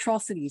there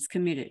atrocities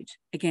committed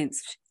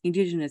against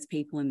Indigenous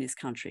people in this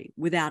country?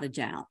 Without a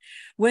doubt.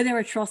 Were there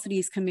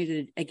atrocities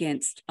committed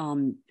against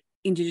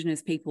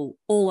Indigenous people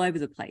all over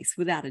the place?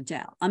 Without a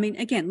doubt. I mean,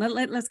 again,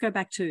 let's go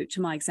back to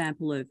my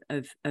example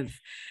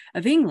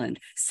of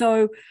England.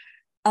 So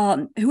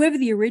whoever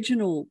the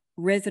original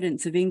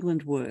residents of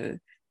England were,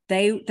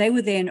 they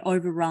were then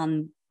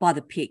overrun by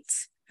the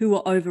Picts, who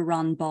were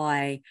overrun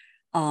by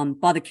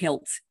the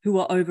Celts, who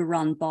were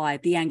overrun by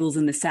the Angles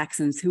and the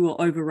Saxons, who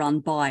were overrun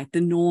by the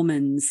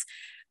Normans,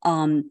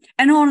 and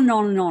on and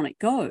on and on it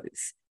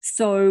goes.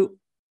 So,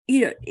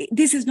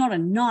 this is not a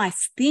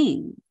nice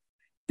thing,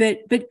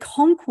 but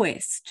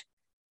conquest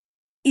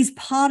is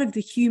part of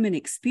the human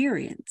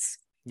experience.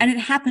 And it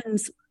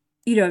happens,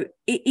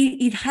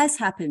 it has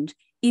happened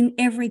in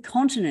every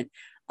continent.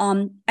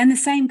 And the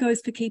same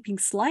goes for keeping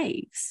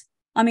slaves.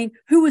 I mean,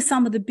 who were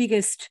some of the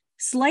biggest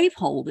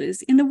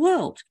slaveholders in the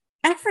world?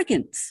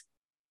 Africans,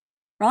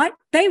 right?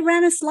 They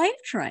ran a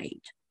slave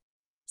trade.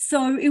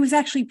 So it was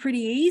actually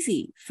pretty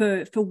easy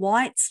for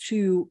whites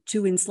to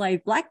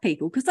enslave black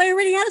people because they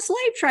already had a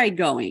slave trade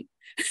going.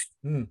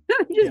 They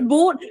just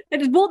bought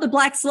the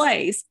black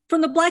slaves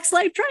from the black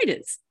slave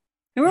traders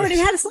who already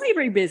had a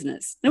slavery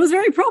business. It was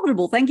very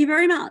profitable. Thank you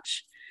very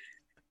much.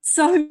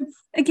 So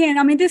again,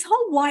 I mean, this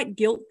whole white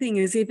guilt thing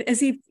as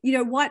if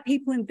white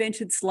people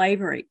invented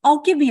slavery. Oh,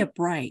 give me a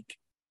break.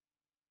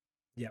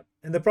 Yeah.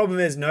 And the problem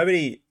is I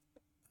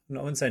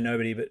wouldn't say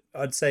nobody, but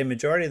I'd say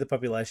majority of the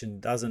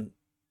population doesn't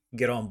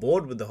get on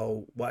board with the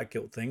whole white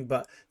guilt thing.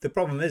 But the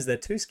problem is they're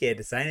too scared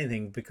to say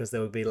anything because they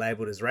would be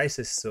labeled as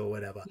racists or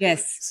whatever.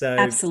 Yes, so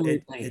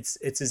absolutely.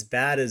 It's as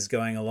bad as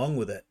going along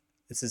with it.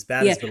 It's as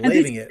bad as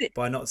believing it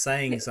by not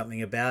saying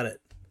something about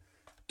it.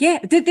 Yeah,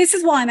 this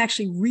is why I'm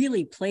actually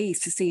really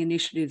pleased to see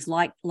initiatives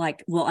like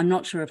well, I'm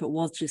not sure if it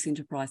was just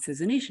Enterprise's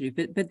initiative,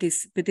 but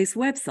this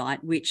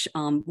website, which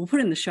we'll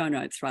put in the show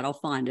notes, right? I'll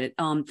find it.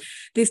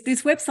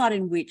 This website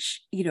in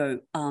which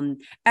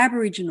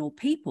Aboriginal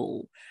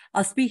people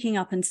are speaking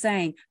up and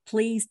saying,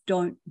 please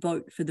don't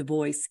vote for The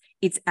Voice.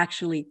 It's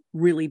actually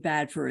really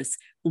bad for us.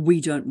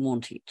 We don't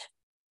want it.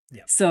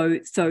 Yeah. So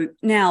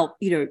now,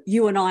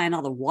 you and I and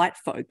other white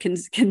folk can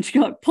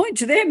point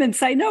to them and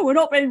say, no, we're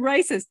not being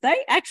racist. They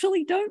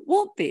actually don't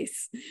want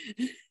this.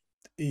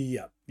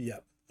 Yeah.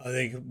 I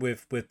think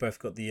we've both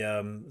got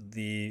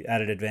the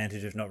added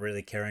advantage of not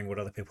really caring what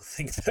other people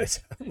think, though,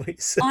 don't we?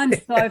 So. I'm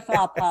so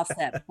far past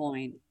that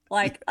point.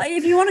 Like,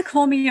 if you want to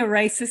call me a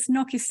racist,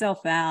 knock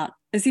yourself out.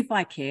 As if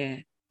I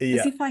care.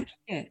 Yeah. As if I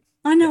care.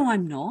 I know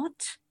I'm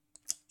not.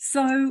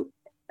 So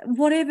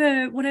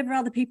whatever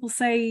other people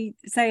say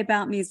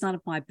about me is none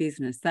of my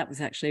business. That was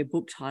actually a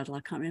book title.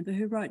 I can't remember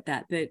who wrote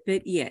that,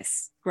 but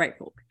yes, great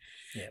book.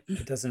 Yeah,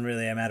 it doesn't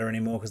really matter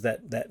anymore because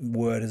that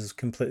word has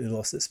completely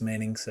lost its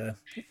meaning. So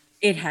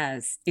it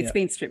has. It's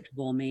been stripped of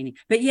all meaning.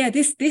 But yeah,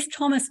 this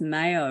Thomas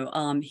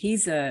Mayo,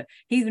 he's an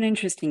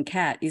interesting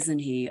cat, isn't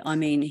he? I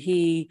mean,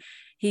 he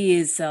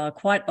is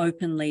quite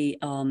openly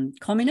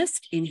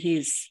communist in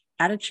his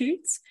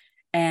attitudes.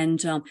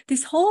 And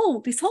this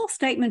whole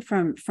statement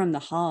from the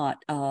heart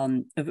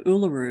of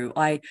Uluru,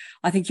 I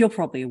think you're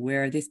probably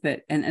aware of this,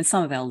 but and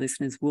some of our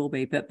listeners will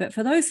be, but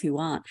for those who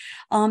aren't,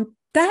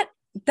 that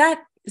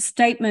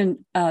statement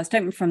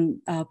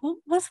from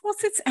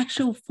what's its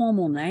actual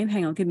formal name?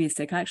 Hang on, give me a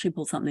sec. I actually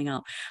pulled something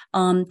up.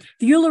 The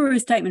Uluru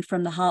Statement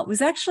from the Heart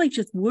was actually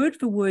just word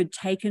for word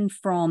taken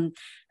from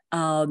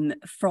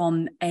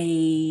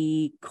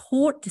a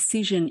court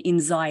decision in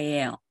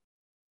Zaire.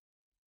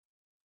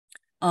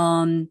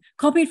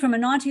 Copied from a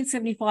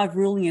 1975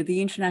 ruling of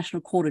the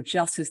International Court of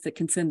Justice that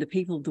concerned the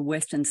people of the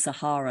Western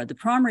Sahara. The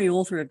primary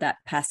author of that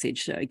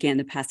passage, so again,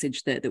 the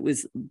passage that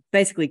was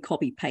basically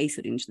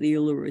copy-pasted into the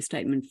Uluru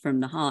Statement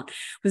from the Heart,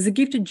 was a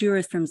gifted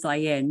jurist from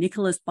Zaire,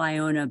 Nicholas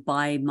Bayona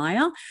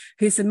Baymaya,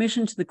 whose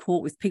submission to the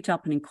court was picked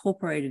up and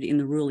incorporated in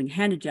the ruling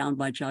handed down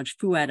by Judge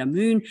Fuad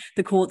Amoun,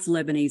 the court's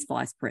Lebanese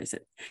vice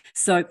president.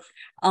 So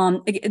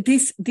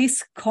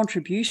this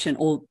contribution,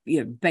 or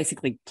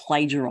basically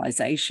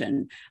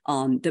plagiarization,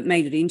 that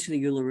made it into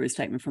the Uluru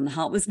Statement from the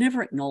Heart was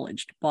never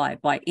acknowledged by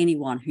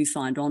anyone who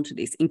signed on to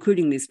this,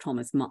 including this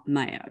Thomas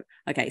Mayo.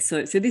 Okay,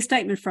 so this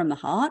Statement from the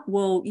Heart,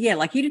 well, yeah,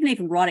 like you didn't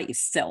even write it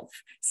yourself.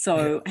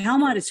 So how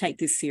am I to take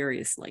this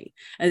seriously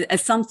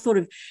as some sort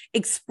of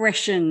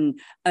expression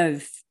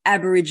of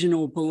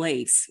Aboriginal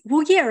beliefs?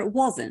 Well, yeah, it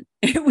wasn't.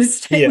 It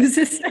was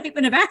a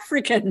statement of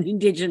African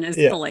Indigenous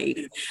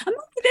beliefs. I mean,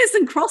 there's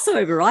some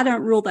crossover. I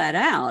don't rule that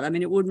out. I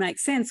mean, it would make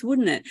sense,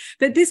 wouldn't it?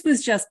 But this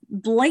was just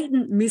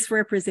blatant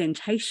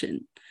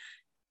misrepresentation.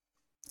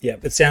 Yeah,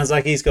 but sounds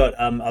like he's got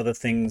other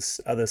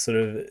things, other sort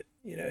of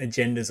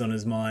agendas on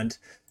his mind.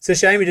 It's a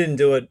shame he didn't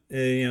do it.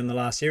 In the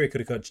last year, he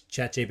could have got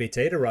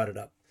ChatGPT to write it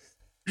up.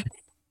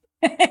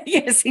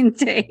 Yes,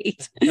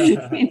 indeed.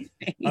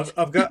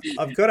 I've got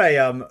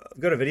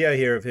a video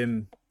here of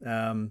him,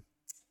 and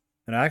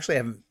I actually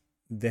haven't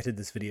vetted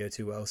this video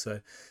too well, so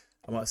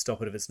I might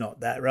stop it if it's not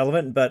that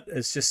relevant. But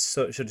it's just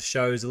sort of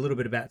shows a little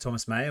bit about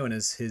Thomas Mayo and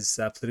his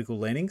political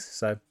leanings.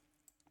 So.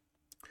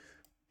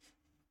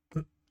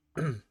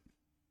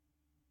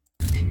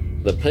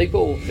 The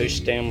people who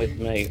stand with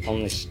me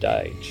on this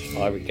stage,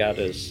 I regard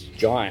as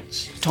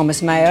giants.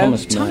 Thomas Mayo.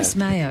 Thomas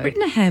Mayo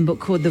written a handbook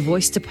called the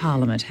Voice to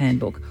Parliament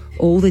Handbook.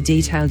 All the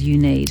detail you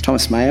need.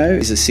 Thomas Mayo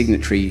is a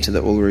signatory to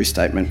the Uluru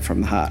Statement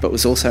from the Heart, but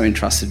was also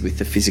entrusted with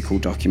the physical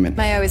document.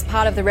 Mayo is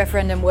part of the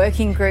referendum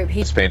working group.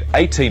 He spent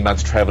 18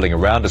 months travelling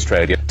around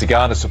Australia to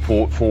garner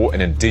support for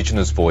an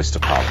Indigenous voice to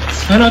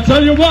Parliament. And I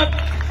tell you what,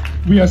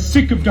 we are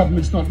sick of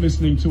governments not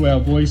listening to our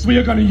voice. We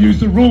are going to use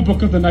the rule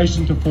book of the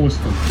nation to force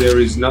them. There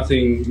is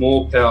nothing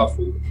more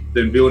powerful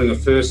than building a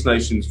First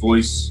Nations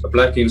voice, a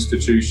black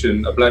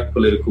institution, a black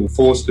political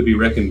force to be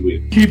reckoned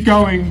with. Keep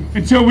going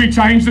until we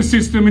change the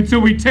system, until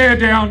we tear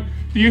down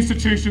the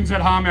institutions that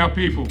harm our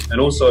people.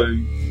 And also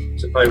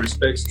to pay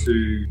respects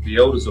to the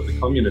elders of the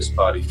Communist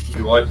Party,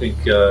 who I think,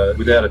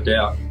 without a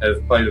doubt,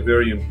 have played a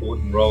very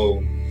important role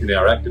in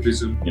our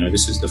activism.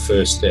 This is the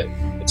first step.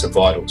 It's a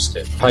vital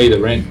step. Pay the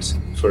rent,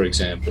 for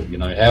example.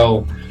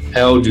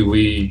 How do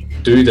we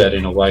do that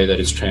in a way that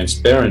is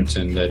transparent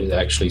and that it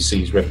actually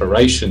sees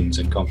reparations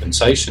and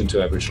compensation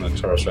to Aboriginal and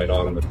Torres Strait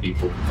Islander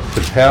people?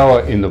 The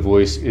power in the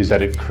voice is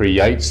that it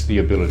creates the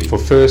ability for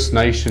First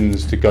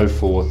Nations to go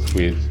forth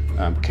with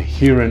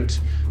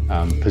coherent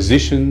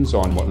positions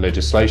on what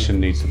legislation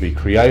needs to be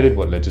created,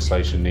 what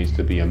legislation needs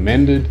to be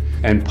amended,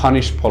 and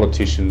punish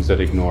politicians that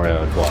ignore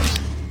our advice.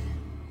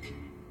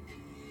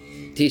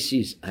 This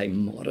is a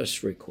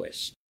modest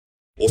request.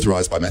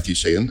 Authorised by Matthew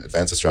Sheehan,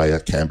 Advance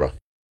Australia, Canberra.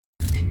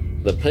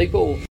 The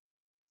people...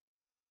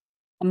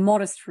 A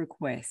modest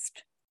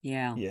request,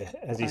 yeah. Yeah,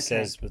 as he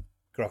says, with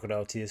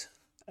crocodile tears.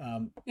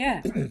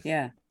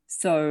 Yeah.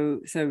 So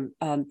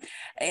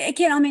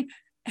again, I mean,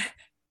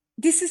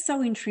 this is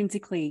so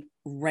intrinsically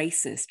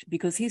racist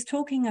because he's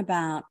talking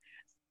about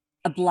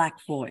a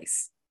black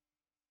voice.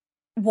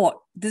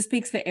 That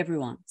speaks for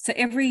everyone. So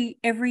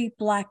every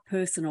black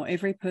person or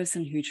every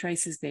person who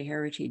traces their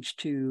heritage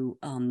to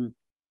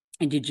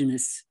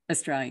Indigenous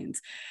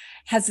Australians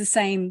has the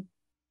same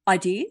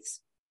ideas.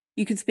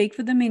 You can speak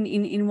for them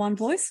in one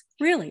voice.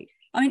 Really?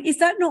 I mean, is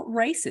that not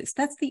racist?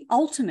 That's the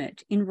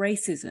ultimate in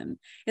racism.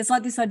 It's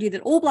like this idea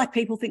that all black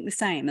people think the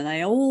same and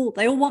they all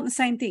want the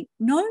same thing.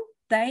 No,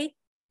 they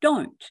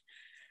don't.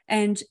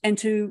 And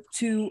to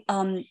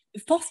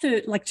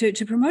foster, like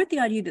to promote the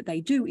idea that they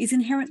do is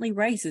inherently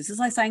racist. It's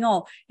like saying,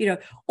 all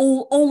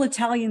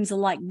Italians are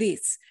like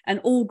this and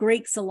all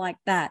Greeks are like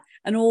that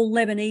and all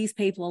Lebanese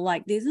people are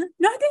like this. No,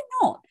 they're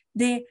not.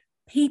 They're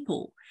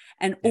people.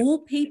 And all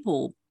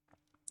people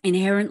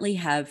inherently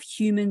have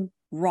human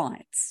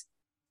rights.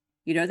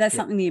 That's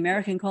something the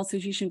American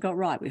Constitution got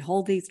right. We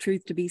hold these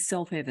truths to be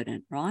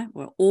self-evident, right?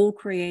 We're all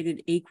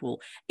created equal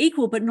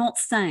but not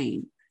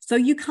same. So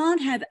you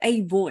can't have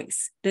a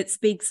voice that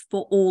speaks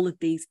for all of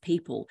these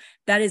people.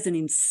 That is an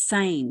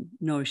insane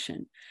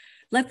notion.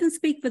 Let them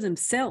speak for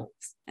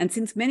themselves. And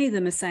since many of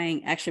them are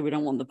saying, actually, we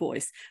don't want the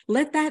voice,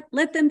 let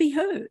them be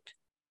heard.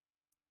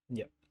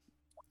 Yep.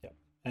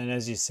 And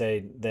as you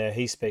say there,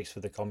 he speaks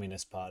for the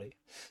Communist Party.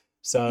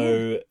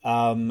 So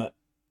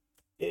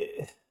it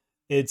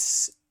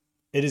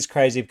is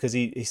crazy because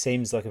he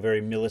seems like a very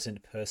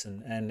militant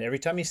person. And every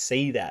time you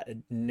see that, it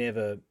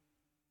never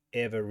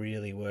ever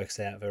really works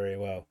out very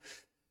well.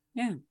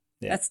 Yeah.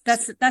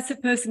 That's a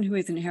person who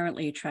is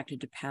inherently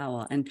attracted to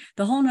power. And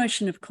the whole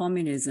notion of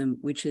communism,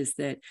 which is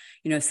that,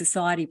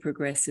 society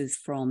progresses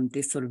from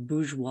this sort of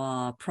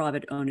bourgeois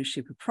private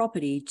ownership of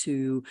property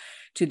to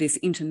this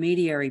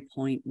intermediary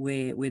point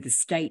where the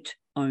state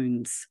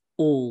owns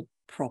all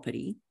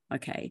property,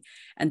 Okay.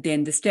 And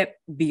then the step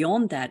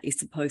beyond that is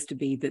supposed to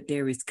be that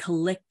there is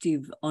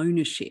collective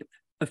ownership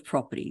of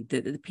property,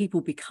 that the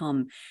people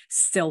become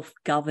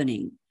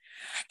self-governing.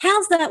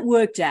 How's that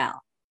worked out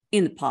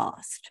in the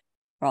past,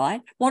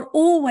 right? What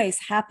always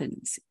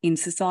happens in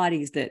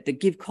societies that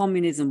give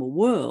communism a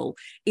whirl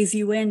is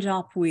you end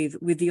up with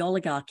the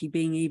oligarchy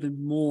being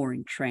even more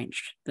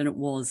entrenched than it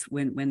was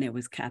when there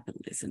was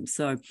capitalism.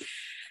 So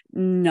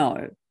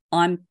no,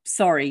 I'm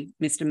sorry,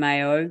 Mr.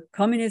 Mayo.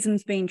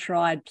 Communism's been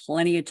tried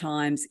plenty of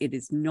times. It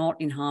is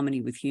not in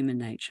harmony with human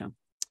nature.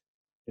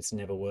 It's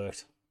never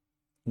worked.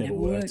 Never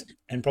worked.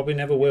 And probably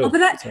never will.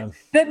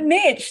 But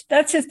Mitch,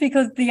 that's just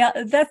because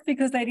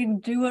they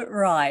didn't do it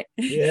right.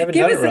 Yeah,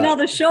 Give us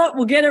another shot.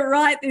 We'll get it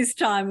right this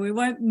time. We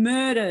won't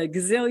murder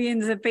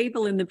gazillions of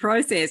people in the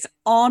process.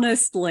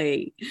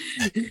 Honestly.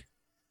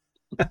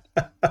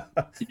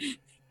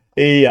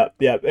 Yeah.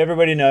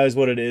 Everybody knows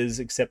what it is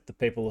except the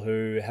people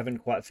who haven't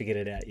quite figured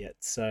it out yet.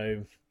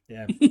 So,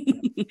 yeah.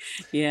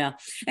 Yeah.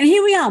 And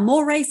here we are,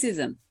 more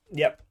racism.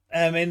 Yep.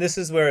 I mean, this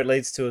is where it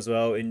leads to as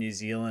well in New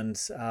Zealand,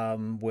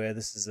 where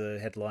this is a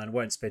headline.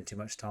 Won't spend too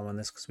much time on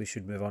this because we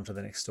should move on to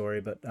the next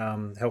story. But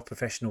health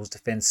professionals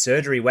defend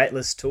surgery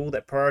waitlist tool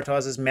that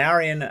prioritises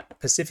Maori and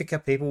Pacifica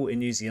people in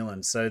New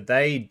Zealand. So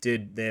they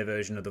did their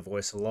version of The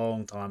Voice a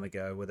long time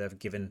ago where they've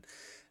given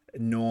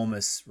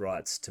enormous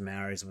rights to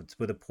Maoris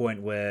with a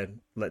point where,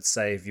 let's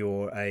say, if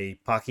you're a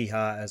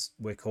Pakeha, as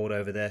we're called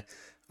over there,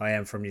 I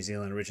am from New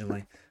Zealand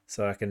originally,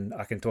 so I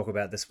can talk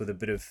about this with a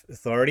bit of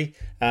authority.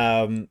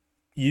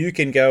 You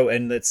can go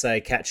and, let's say,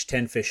 catch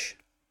 10 fish.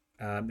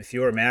 If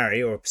you're a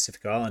Maori or a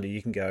Pacific Islander,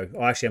 you can go...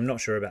 Oh, actually, I'm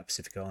not sure about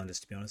Pacific Islanders,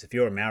 to be honest. If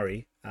you're a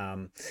Maori,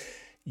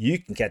 you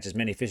can catch as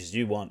many fish as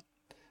you want.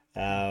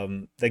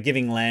 They're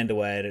giving land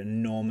away at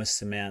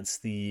enormous amounts.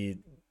 The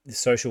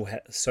social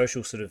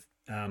sort of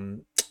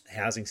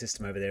housing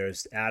system over there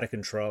is out of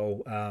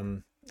control.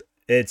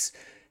 It's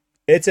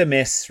a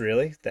mess,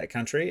 really, that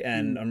country.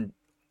 And I'm...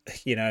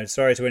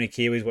 sorry to any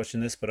Kiwis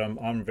watching this, but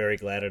I'm very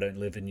glad I don't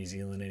live in New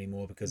Zealand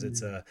anymore because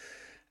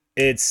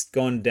it's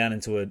gone down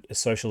into a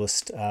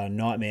socialist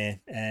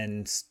nightmare,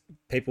 and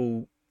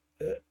people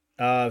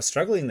are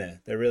struggling there.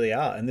 They really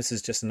are, and this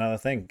is just another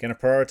thing. Going to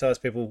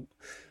prioritise people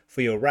for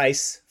your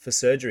race for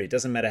surgery. It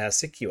doesn't matter how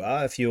sick you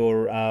are. If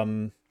you're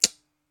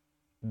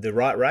the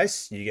right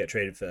race, you get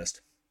treated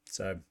first.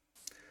 So,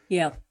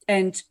 yeah,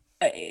 and.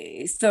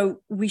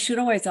 So we should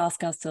always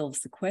ask ourselves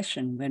the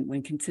question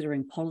when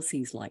considering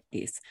policies like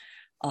this: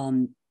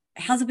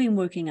 how's it been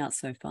working out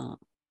so far?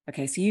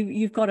 Okay, so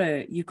you've got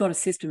a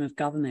system of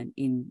government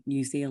in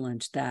New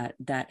Zealand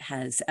that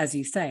has, as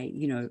you say,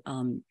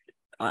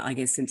 I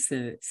guess since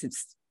the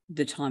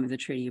time of the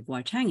Treaty of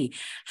Waitangi,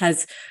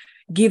 has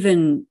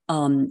given,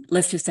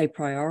 let's just say,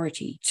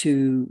 priority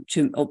to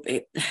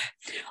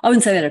I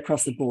wouldn't say that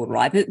across the board,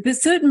 right? But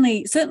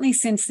certainly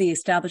since the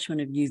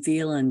establishment of New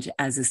Zealand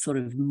as a sort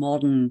of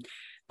modern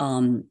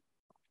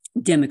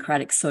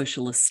democratic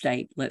socialist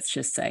state, let's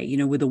just say,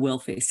 with a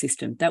welfare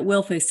system, that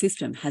welfare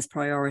system has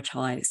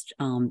prioritized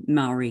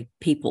Maori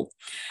people.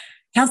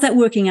 How's that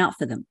working out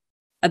for them?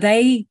 Are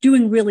they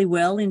doing really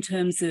well in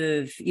terms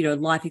of,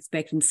 life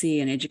expectancy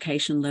and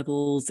education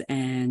levels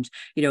and,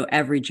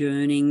 average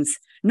earnings?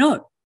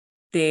 No,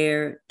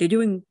 they're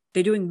doing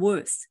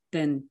worse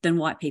than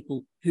white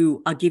people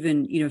who are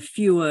given,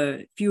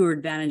 fewer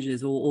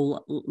advantages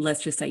or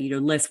let's just say,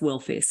 less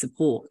welfare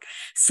support.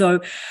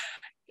 So,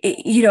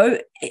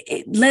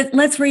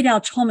 let's read our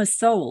Thomas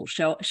Sowell,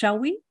 shall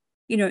we?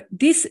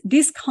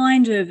 This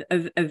kind of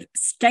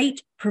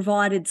state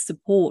provided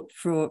support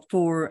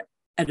for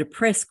a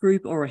oppressed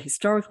group or a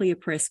historically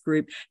oppressed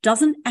group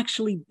doesn't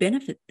actually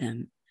benefit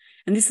them.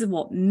 And this is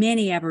what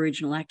many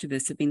Aboriginal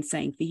activists have been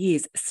saying for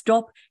years.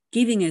 Stop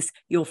giving us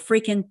your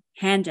freaking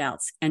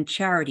handouts and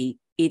charity.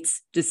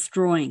 It's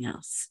destroying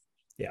us.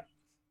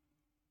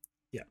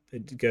 Yeah.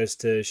 It goes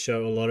to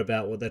show a lot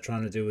about what they're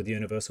trying to do with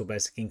universal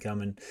basic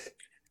income and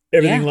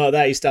everything like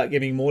that. You start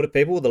giving more to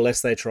people, the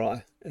less they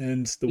try,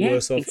 and the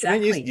worse off.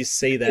 Exactly. I mean, you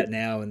see that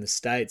now in the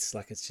States.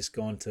 Like it's just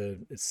gone to,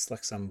 it's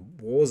like some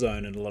war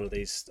zone in a lot of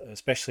these,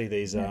 especially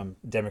these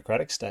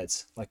democratic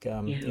states. Like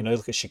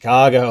look at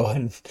Chicago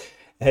and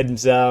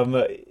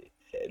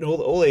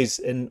all these.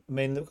 And I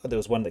mean, there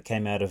was one that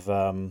came out of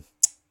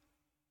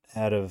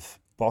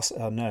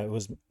Boston. Oh, no, it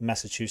was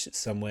Massachusetts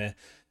somewhere.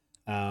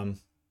 I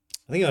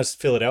think it was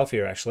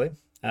Philadelphia actually,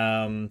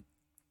 where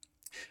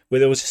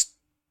there was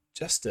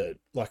just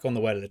like on the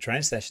way to the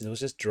train station, there was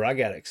just drug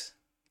addicts,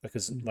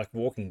 like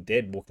Walking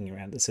Dead walking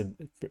around. It's an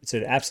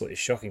absolutely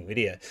shocking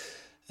video.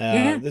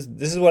 This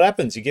is what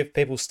happens. You give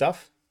people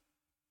stuff.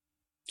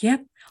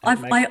 Yep.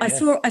 I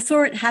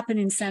saw it happen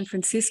in San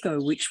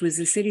Francisco, which was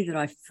a city that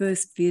I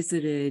first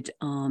visited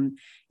in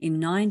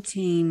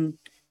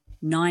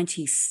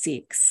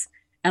 1996.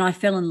 And I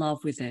fell in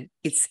love with it.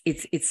 It's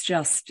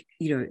just,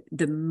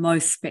 the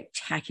most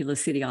spectacular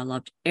city. I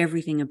loved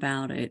everything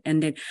about it.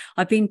 And then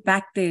I've been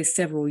back there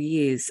several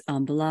years.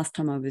 The last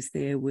time I was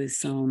there was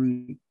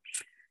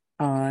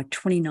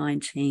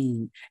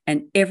 2019.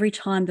 And every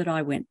time that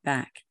I went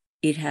back,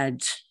 it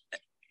had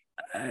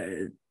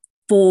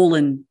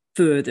fallen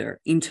further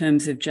in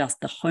terms of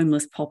just the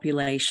homeless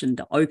population,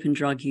 the open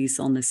drug use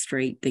on the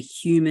street, the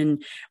human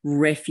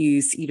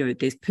refuse,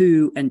 there's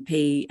poo and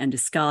pee and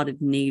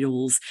discarded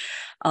needles.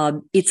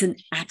 It's an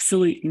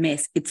absolute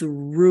mess. It's a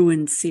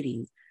ruined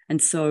city.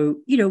 And so,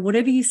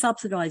 whatever you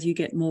subsidize, you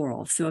get more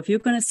of. So if you're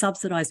going to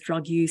subsidize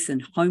drug use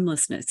and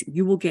homelessness,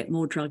 you will get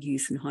more drug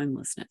use and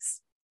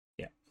homelessness.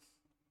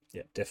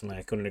 Yeah, definitely.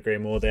 I couldn't agree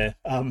more there.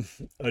 I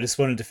just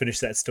wanted to finish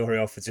that story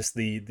off with just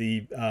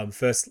the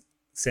first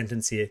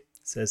sentence here. It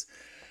says,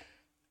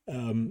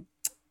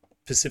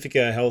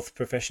 Pacifica health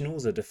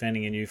professionals are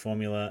defending a new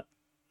formula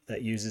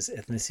that uses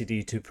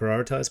ethnicity to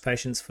prioritise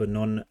patients for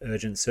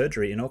non-urgent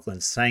surgery in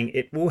Auckland, saying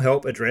it will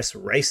help address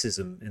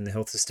racism in the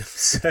health system.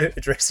 So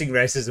addressing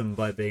racism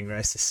by being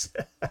racist.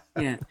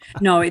 Yeah.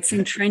 No, it's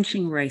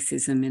entrenching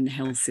racism in the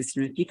health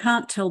system. If you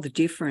can't tell the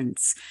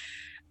difference,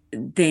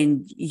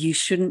 then you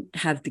shouldn't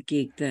have the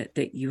gig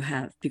that you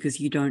have, because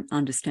you don't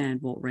understand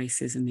what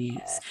racism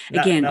is.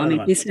 Again,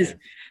 this is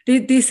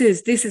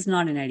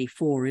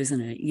 1984,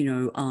 isn't it?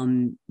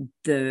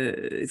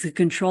 The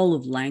control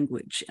of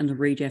language and the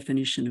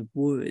redefinition of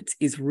words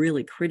is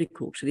really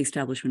critical to the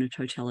establishment of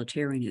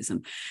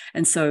totalitarianism.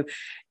 And so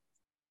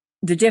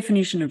the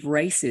definition of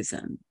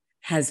racism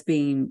has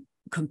been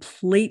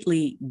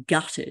completely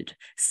gutted,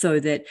 so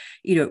that,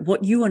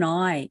 what you and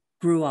I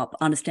grew up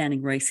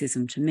understanding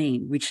racism to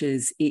mean, which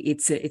is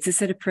it's a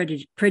set of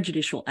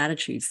prejudicial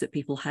attitudes that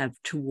people have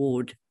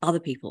toward other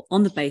people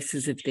on the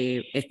basis of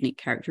their ethnic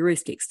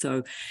characteristics.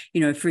 So,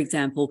 for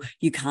example,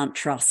 you can't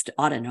trust,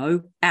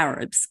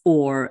 Arabs,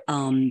 or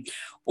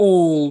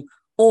all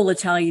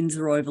Italians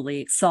are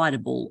overly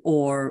excitable,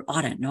 or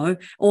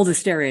all the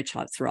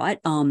stereotypes, right?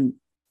 And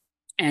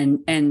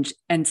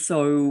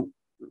so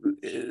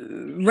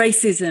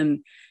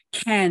racism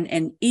can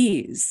and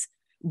is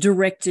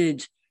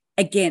directed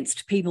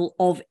against people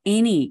of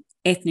any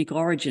ethnic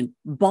origin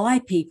by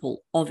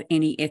people of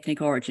any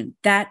ethnic origin.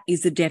 That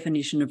is the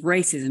definition of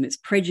racism. It's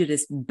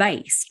prejudice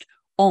based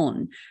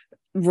on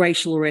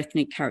racial or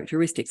ethnic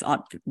characteristics.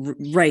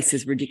 Race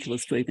is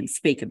ridiculous to even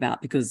speak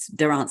about, because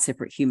there aren't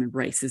separate human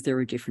races, there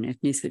are different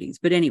ethnicities.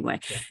 But anyway,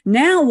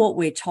 Now what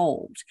we're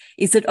told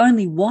is that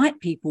only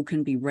white people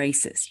can be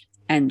racist,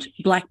 and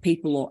Black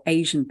people or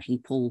Asian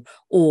people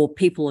or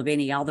people of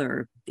any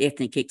other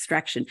ethnic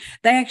extraction,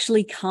 they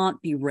actually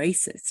can't be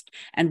racist.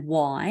 And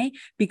why?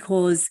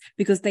 Because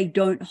they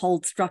don't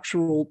hold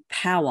structural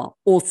power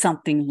or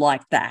something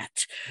like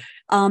that,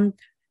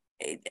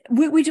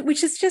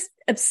 which is just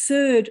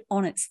absurd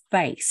on its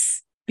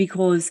face,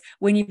 because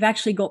when you've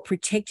actually got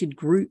protected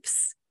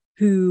groups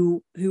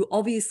who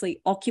obviously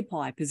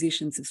occupy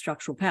positions of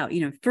structural power,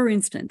 for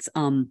instance,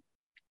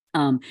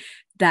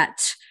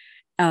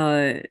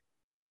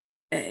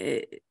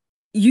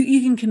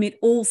 you can commit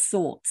all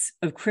sorts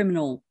of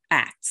criminal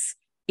acts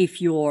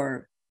if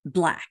you're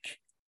Black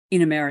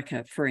in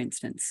America, for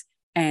instance,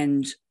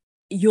 and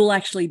you'll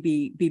actually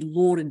be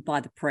lauded by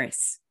the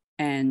press,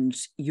 and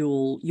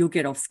you'll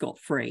get off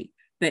scot-free.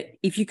 But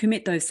if you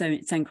commit those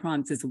same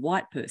crimes as a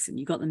white person,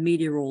 you've got the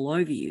media all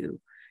over you,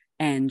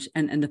 and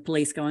the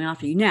police going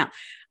after you. Now,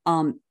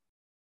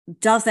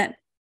 does that?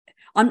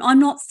 I'm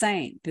not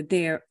saying that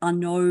there are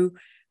no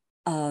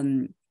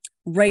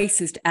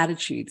racist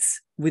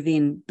attitudes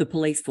within the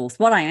police force.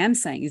 What I am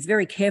saying is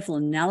very careful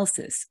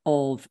analysis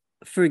of,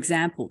 for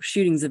example,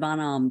 shootings of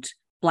unarmed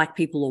Black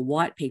people or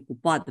white people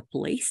by the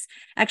police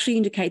actually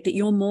indicate that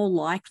you're more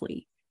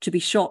likely to be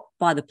shot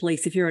by the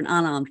police if you're an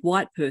unarmed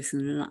white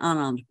person than an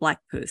unarmed Black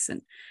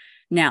person.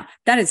 Now,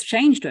 that has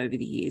changed over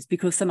the years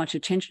because so much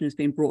attention has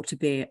been brought to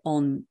bear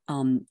on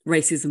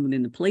racism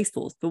within the police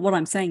force. But what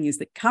I'm saying is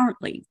that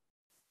currently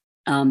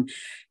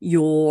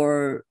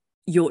your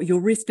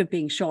risk of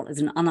being shot as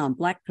an unarmed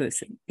Black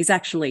person is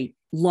actually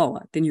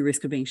lower than your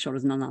risk of being shot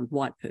as an unarmed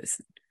white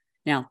person.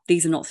 Now,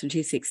 these are not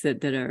statistics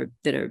that are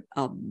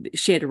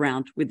shared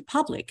around with the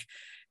public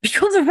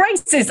because of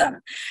racism,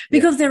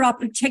 because there are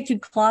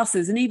protected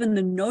classes, and even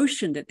the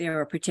notion that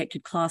there are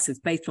protected classes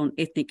based on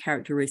ethnic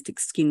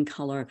characteristics, skin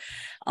color,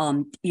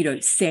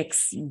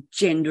 sex,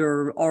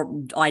 gender,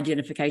 or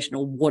identification,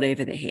 or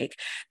whatever the heck,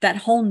 that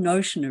whole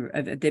notion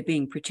of there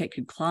being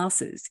protected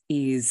classes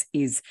is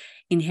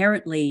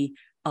inherently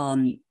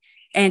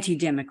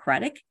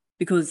anti-democratic,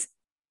 because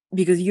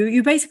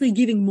you're basically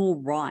giving more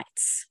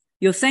rights.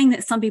 You're saying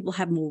that some people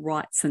have more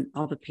rights than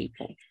other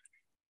people.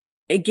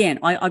 Again,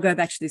 I go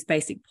back to this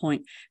basic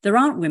point. There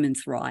aren't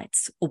women's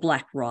rights or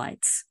Black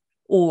rights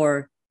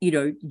or,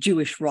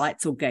 Jewish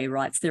rights or gay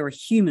rights. There are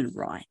human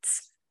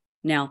rights.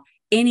 Now,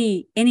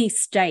 any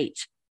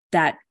state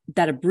that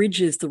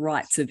abridges the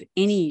rights of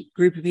any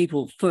group of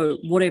people for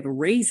whatever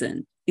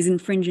reason is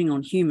infringing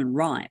on human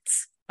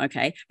rights.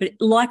 Okay. But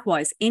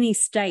likewise, any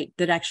state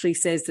that actually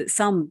says that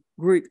some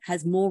group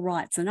has more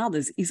rights than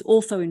others is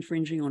also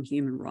infringing on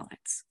human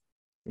rights.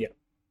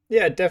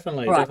 Yeah,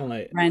 definitely, right,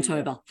 definitely. Rant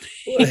over.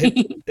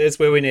 It's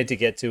where we need to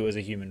get to as a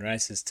human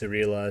race, is to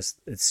realise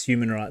it's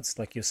human rights,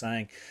 like you're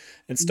saying,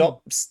 and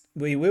stop.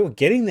 We were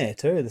getting there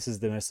too. This is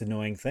the most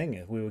annoying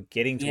thing. We were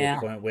getting to a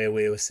point where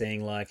we were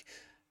seeing, like,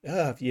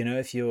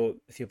 if you're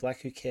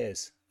black, who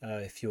cares?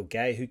 If you're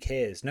gay, who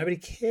cares? Nobody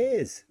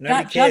cares.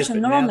 Nobody cares. Judge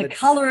them not on the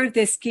color of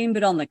their skin,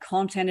 but on the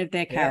content of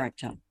their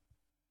character.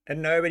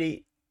 And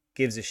nobody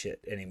gives a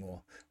shit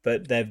anymore.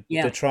 But they're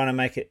trying to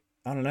make it.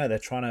 I don't know. They're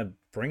trying to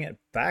bring it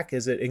back.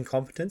 Is it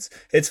incompetence?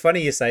 It's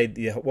funny you say.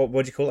 What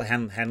do you call it?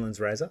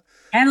 Hanlon's razor.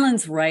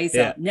 Hanlon's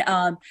razor.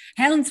 Yeah.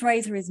 Hanlon's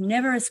razor is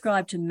never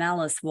ascribed to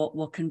malice.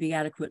 What can be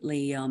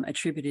adequately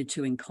attributed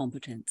to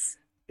incompetence.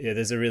 Yeah,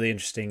 there's a really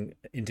interesting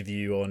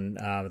interview on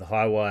the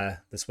High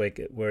Wire this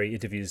week where he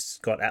interviews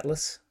Scott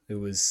Atlas, who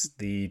was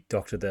the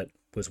doctor that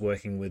was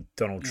working with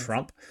Donald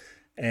Trump,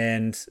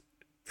 and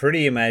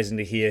pretty amazing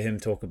to hear him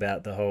talk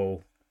about the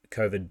whole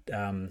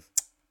COVID.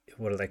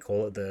 What do they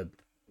call it?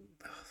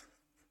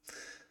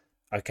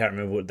 I can't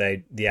remember what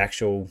the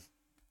actual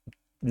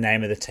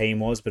name of the team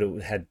was, but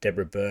it had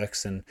Deborah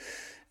Birx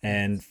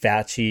and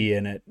Fauci,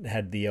 and it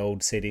had the old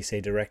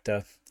CDC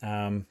director.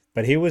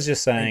 But he was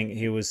just saying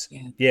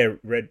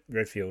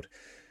Redfield.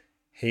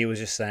 He was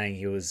just saying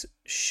he was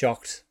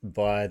shocked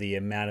by the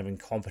amount of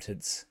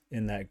incompetence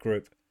in that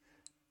group,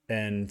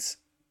 and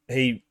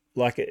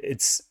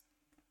it's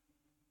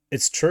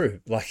true.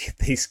 Like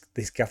these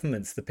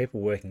governments, the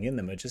people working in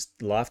them are just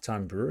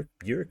lifetime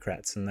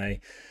bureaucrats, and they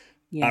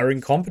are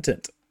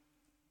incompetent.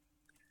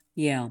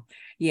 Yeah.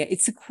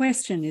 It's a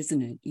question,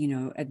 isn't it?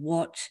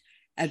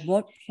 At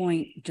what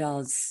point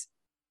does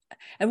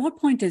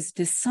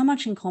so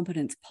much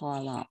incompetence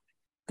pile up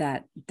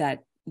that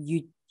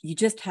you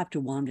just have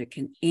to wonder,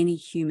 can any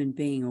human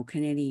being or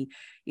can any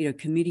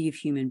committee of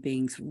human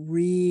beings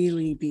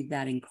really be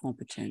that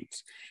incompetent?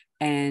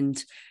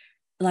 And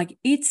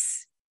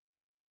that's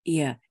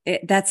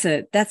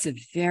a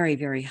very,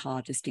 very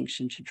hard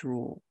distinction to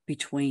draw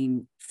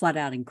between flat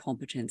out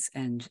incompetence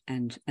and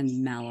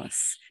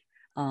malice.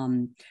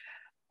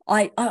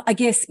 I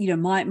guess,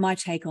 my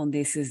take on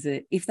this is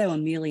that if they were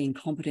merely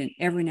incompetent,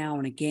 every now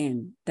and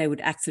again, they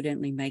would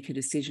accidentally make a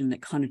decision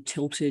that kind of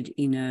tilted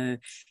in a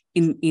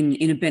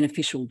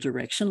beneficial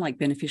direction, like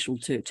beneficial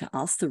to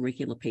us, the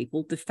regular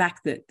people. The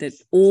fact that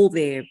all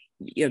their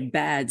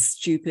bad,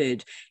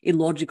 stupid,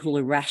 illogical,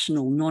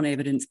 irrational,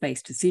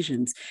 non-evidence-based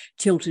decisions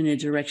tilt in a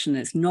direction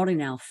that's not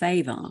in our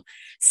favor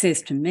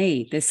says to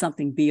me there's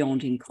something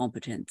beyond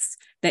incompetence.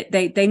 That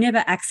they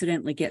never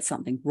accidentally get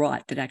something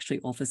right that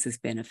actually offers us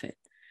benefit.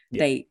 Yeah.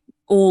 They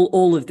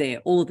all of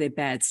their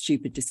bad,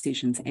 stupid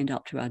decisions end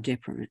up to our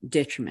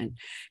detriment.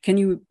 Can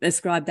you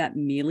ascribe that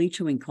merely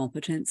to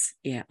incompetence?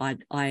 Yeah,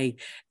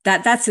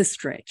 that's a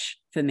stretch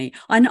for me.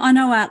 I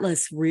know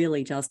Atlas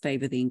really does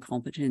favor the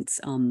incompetence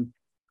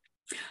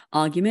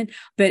argument,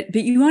 but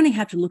you only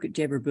have to look at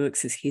Deborah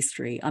Birx's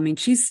history. I mean,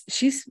 she's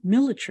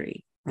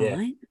military, right?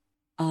 Yeah.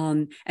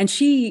 And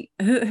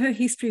her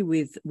history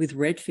with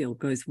Redfield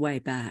goes way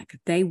back.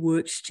 They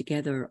worked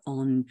together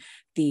on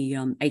the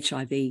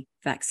HIV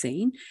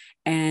vaccine,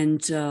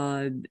 and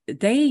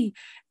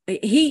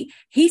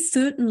he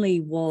certainly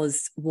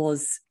was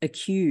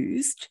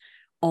accused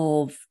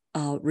of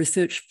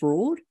research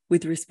fraud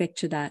with respect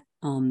to that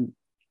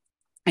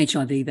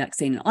HIV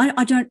vaccine.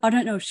 I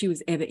don't know if she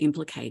was ever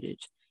implicated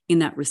in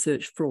that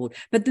research fraud,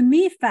 but the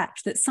mere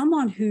fact that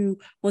someone who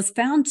was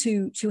found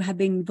to have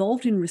been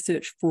involved in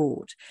research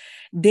fraud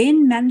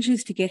then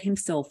manages to get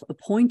himself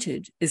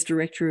appointed as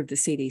director of the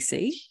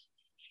CDC,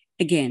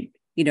 again,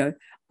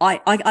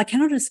 I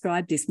cannot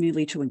ascribe this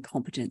merely to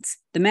incompetence.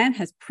 The man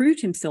has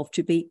proved himself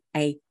to be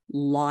a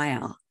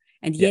liar,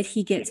 and yet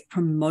he gets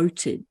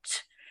promoted.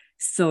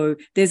 So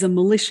there's a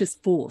malicious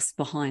force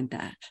behind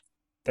that.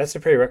 That's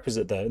a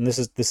prerequisite, though, and this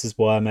is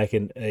why I'm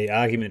making an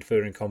argument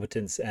for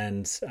incompetence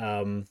and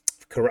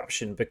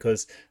corruption,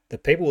 because the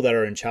people that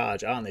are in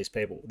charge aren't these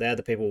people. They're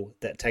the people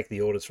that take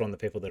the orders from the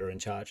people that are in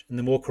charge, and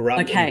the more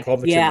corrupt and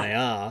incompetent they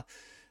are,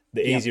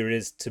 the easier it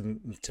is to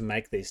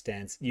make these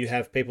stands. You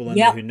have people in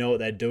there who know what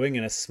they're doing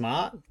and are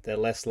smart. They're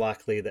less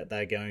likely that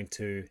they're going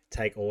to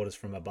take orders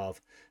from above,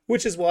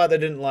 which is why they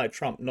didn't like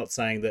Trump. Not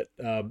saying that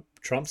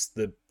Trump's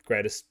the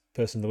greatest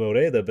person in the world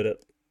either, but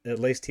at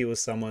least he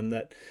was someone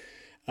that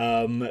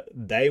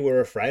they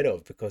were afraid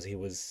of because he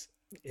was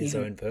his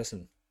own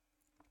person.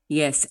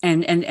 Yes,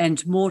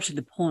 and more to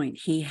the point,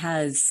 he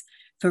has,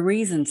 for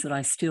reasons that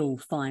I still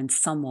find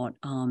somewhat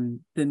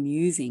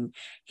bemusing,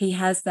 he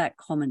has that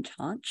common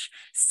touch.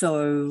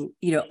 So,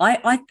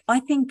 I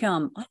think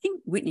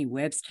Whitney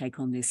Webb's take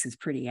on this is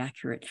pretty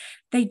accurate.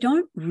 They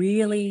don't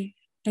really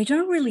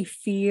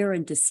fear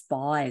and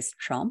despise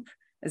Trump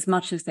as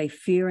much as they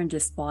fear and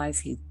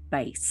despise his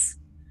base.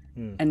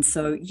 And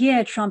so,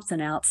 Trump's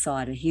an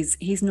outsider.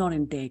 He's not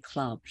in their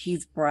club.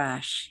 He's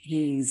brash.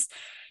 He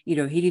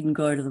didn't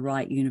go to the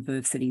right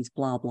universities,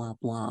 blah, blah,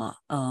 blah.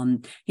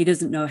 He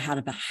doesn't know how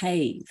to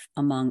behave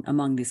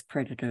among this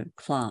predator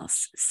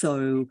class.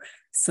 So,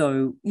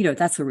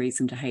 that's a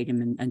reason to hate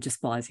him and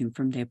despise him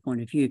from their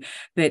point of view.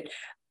 But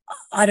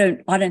I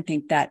don't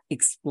think that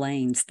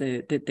explains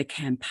the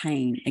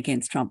campaign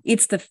against Trump.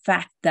 It's the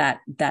fact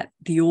that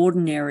the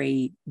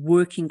ordinary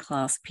working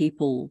class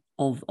people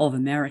of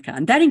America,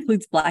 and that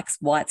includes blacks,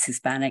 whites,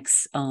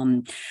 Hispanics,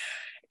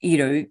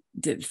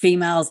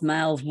 females,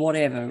 males,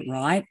 whatever,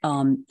 right?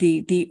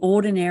 The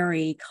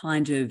ordinary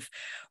kind of,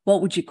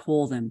 what would you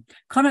call them?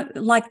 Kind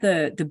of like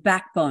the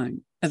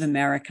backbone of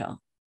America.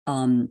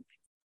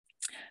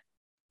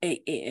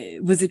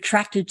 It was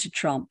attracted to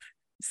Trump,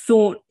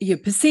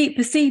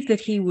 perceived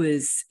that he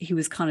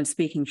was kind of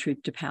speaking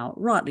truth to power,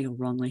 rightly or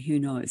wrongly, who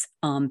knows?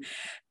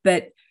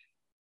 But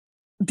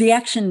the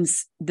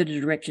actions that are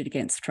directed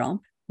against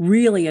Trump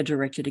really are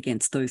directed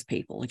against those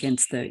people,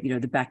 against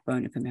the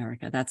backbone of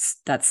America.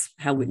 That's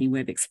how Whitney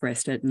Webb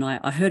expressed it. And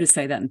I heard her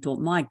say that and thought,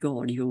 my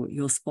God,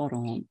 you're spot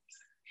on.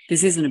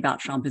 This isn't about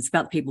Trump. It's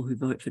about the people who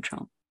vote for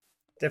Trump.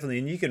 Definitely.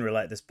 And you can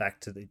relate this back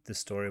to the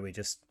story we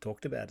just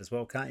talked about as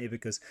well, can't you?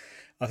 Because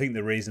I think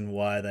the reason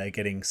why they're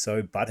getting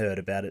so butthurt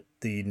about it,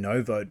 the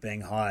no vote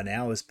being higher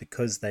now, is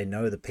because they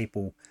know the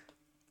people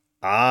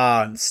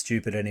aren't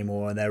stupid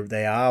anymore, and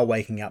they are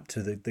waking up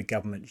to the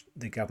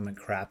government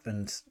crap,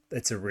 and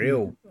it's a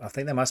real. I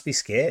think they must be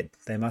scared.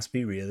 They must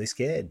be really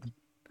scared.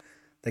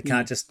 They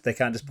can't just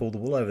pull the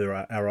wool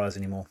over our eyes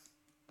anymore.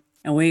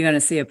 And we're going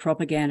to see a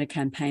propaganda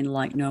campaign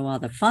like no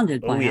other,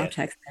 funded by our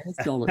taxpayers'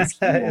 dollars.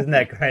 Isn't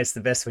that great? It's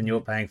the best when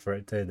you're paying for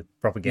it too. The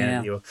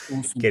propaganda you're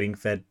getting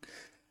fed.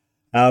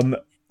 I'm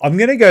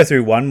going to go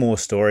through one more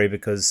story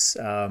because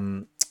I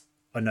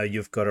know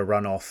you've got to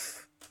run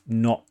off.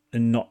 Not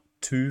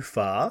too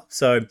far,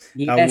 so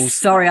yes.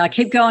 Sorry, I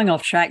keep going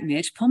off track,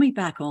 Mitch. Pull me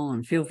back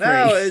on. Feel free.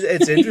 No,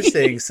 it's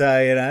interesting.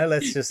 So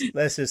let's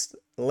just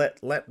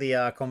let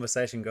the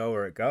conversation go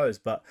where it goes.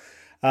 But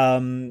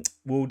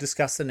we'll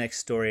discuss the next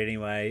story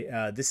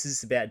anyway. This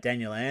is about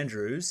Daniel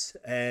Andrews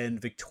and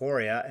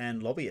Victoria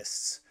and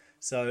lobbyists.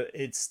 So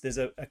there's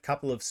a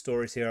couple of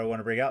stories here I want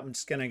to bring up. I'm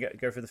just going to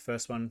go for the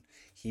first one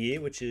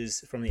here, which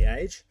is from The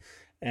Age.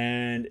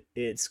 And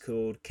it's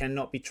called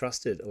Cannot Be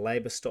Trusted.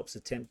 Labor stops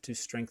attempt to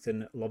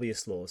strengthen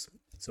lobbyist laws.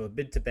 So a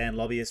bid to ban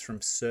lobbyists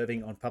from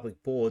serving on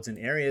public boards in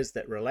areas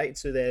that relate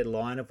to their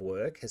line of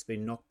work has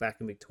been knocked back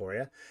in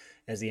Victoria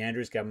as the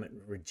Andrews government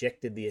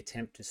rejected the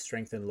attempt to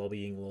strengthen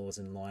lobbying laws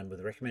in line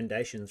with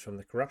recommendations from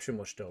the corruption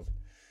watchdog.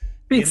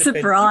 Big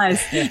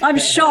surprise. I'm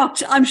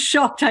shocked.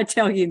 I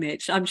tell you,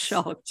 Mitch, I'm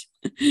shocked.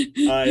 I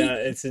know,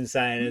 it's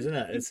insane, isn't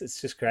it? It's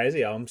just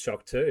crazy. I'm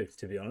shocked too,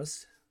 to be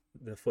honest.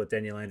 I thought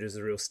Daniel Andrews is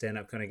a real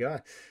stand-up kind of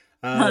guy.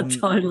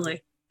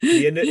 Totally.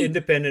 The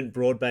Independent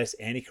Broad-Based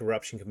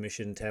Anti-Corruption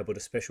Commission tabled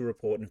a special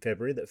report in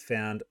February that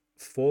found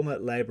former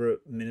Labor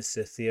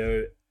Minister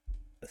Theophanis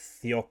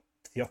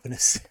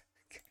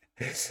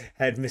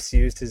had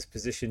misused his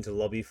position to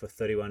lobby for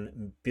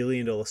 $31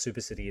 billion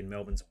supercity in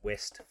Melbourne's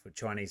west for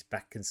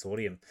Chinese-backed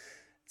consortium.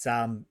 It's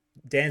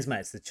Dan's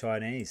mates, the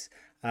Chinese.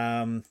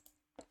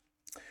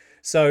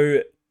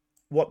 So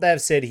what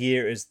they've said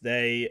here is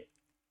they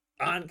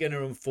aren't going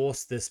to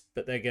enforce this,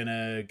 but they're going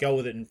to go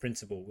with it in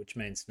principle, which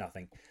means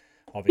nothing,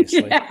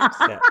 obviously.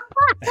 Yeah.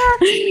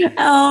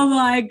 Oh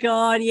my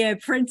God! Yeah,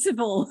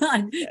 principle.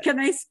 Can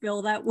they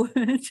spell that word?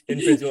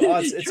 In principle,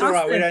 it's all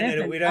right. We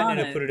don't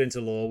need to put it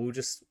into law. We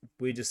just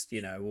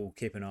we'll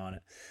keep an eye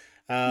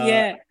on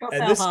it.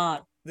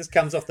 This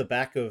comes off the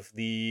back of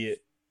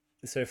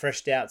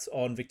fresh doubts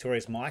on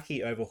Victoria's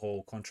Myki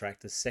overhaul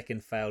contract. The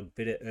second failed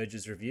bidder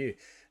urges review.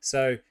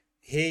 So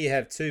here you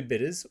have two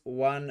bidders,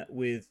 one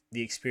with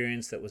the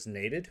experience that was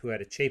needed, who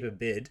had a cheaper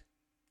bid,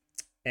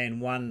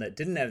 and one that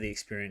didn't have the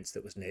experience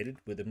that was needed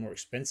with a more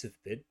expensive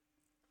bid,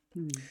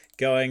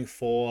 going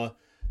for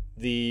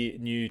the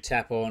new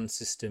tap-on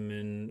system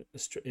in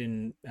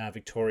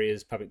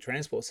Victoria's public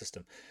transport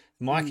system.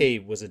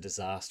 Myki was a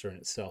disaster in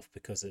itself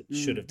because it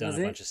should have done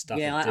a bunch of stuff.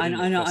 Yeah, I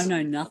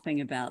know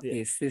nothing about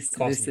this. This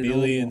cost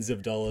billions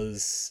of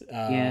dollars.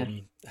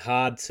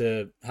 Hard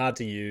to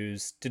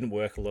use. Didn't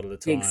work a lot of the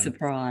time. Big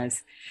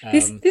surprise.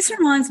 This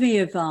reminds me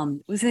of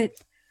was it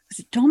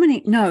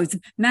Dominic? No, it was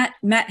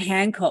Matt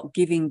Hancock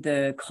giving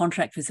the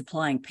contract for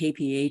supplying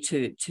PPE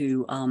to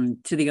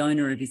the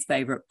owner of his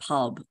favorite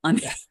pub. I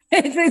mean,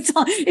 it's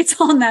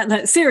on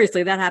that.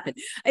 Seriously, that happened.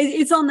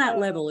 It's on that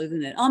level,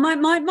 isn't it? Oh, my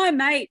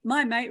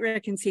mate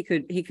reckons he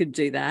could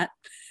do that.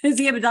 Has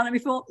he ever done it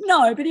before?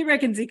 No, but he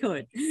reckons he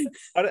could.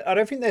 I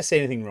don't think they see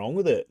anything wrong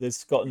with it.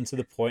 It's gotten to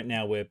the point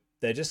now where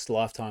they're just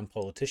lifetime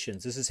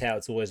politicians. This is how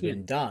it's always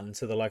been done.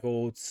 So they're like,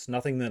 oh, it's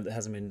nothing that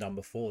hasn't been done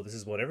before. This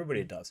is what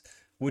everybody does,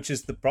 which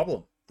is the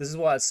problem. This is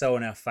why it's so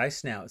in our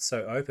face now. It's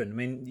so open. I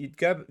mean, you'd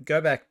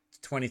go back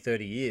 20,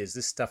 30 years,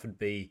 this stuff would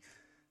be,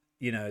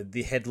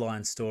 the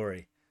headline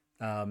story.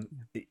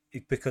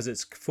 Because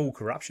it's full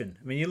corruption.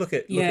 I mean, you look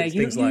at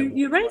things like...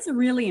 You raise a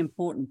really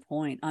important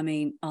point. I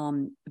mean,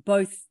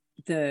 both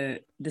the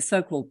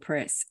so-called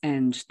press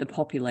and the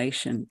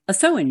population are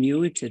so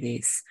inured to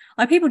this.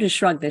 Like, people just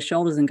shrug their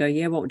shoulders and go,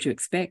 yeah, what would you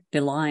expect?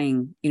 They're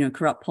lying,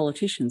 corrupt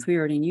politicians. We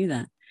already knew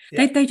that.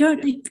 Yeah. They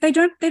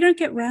don't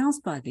get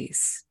roused by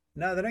this.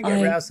 No, they don't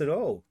get roused at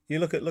all. You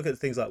look at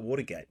things like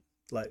Watergate.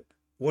 Like,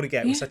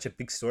 Watergate was such a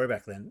big story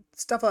back then.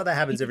 Stuff like that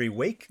happens every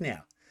week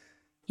now.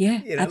 Yeah,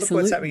 absolutely. Look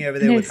what's happening over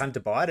there with Hunter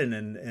Biden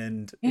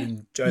and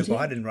Joe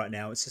Biden right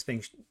now. It's just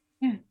being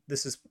Yeah.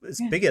 It's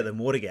bigger than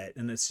Watergate,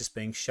 and it's just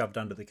being shoved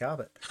under the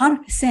carpet.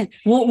 100%.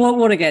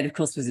 Watergate, of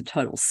course, was a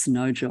total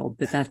snow job,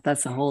 but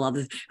that's a whole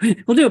other.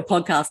 We'll do a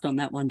podcast on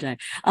that one day.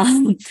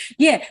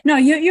 Yeah, no,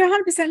 you're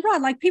 100%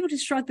 right. Like, people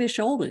just shrug their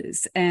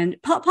shoulders,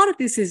 and part of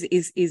this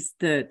is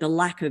the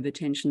lack of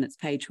attention that's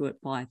paid to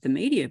it by the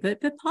media,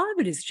 but part of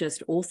it is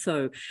just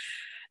also.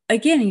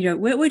 Again,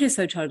 we're just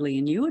so totally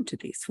inured to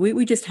this.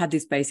 We just have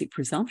this basic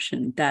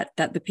presumption that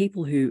the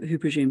people who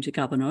presume to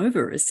govern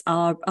over us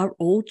are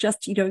all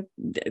just,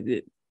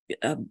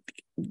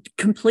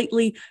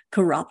 completely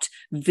corrupt,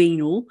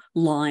 venal,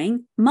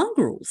 lying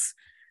mongrels.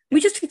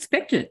 We just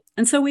expect it,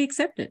 and so we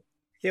accept it.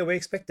 Yeah, we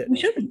expect it. We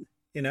shouldn't.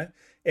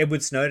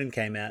 Edward Snowden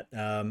came out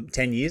 10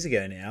 years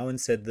ago now and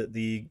said that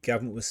the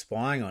government was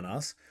spying on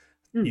us.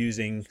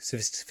 Using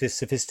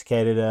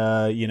sophisticated,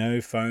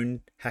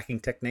 phone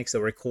hacking techniques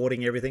or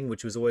recording everything,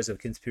 which was always a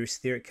conspiracy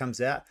theory. It comes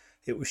out.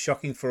 It was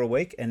shocking for a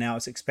week, and now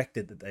it's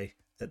expected that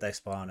they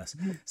spy on us.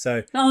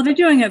 So, they're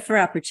doing it for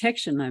our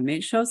protection, though,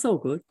 Mitch. So it's all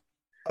good.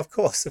 Of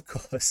course.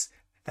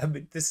 I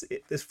mean, this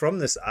from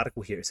this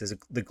article here. It says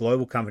the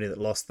global company that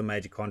lost the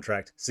major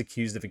contract has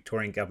accused the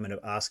Victorian government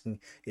of asking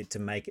it to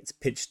make its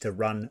pitch to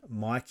run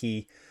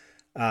Mikey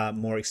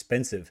more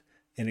expensive.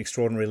 An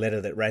extraordinary letter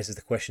that raises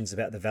the questions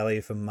about the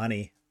value for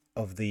money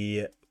of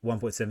the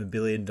 $1.7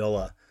 billion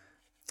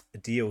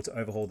deal to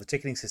overhaul the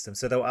ticketing system.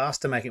 So they were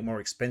asked to make it more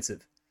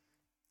expensive.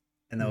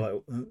 And they were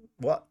like,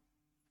 what?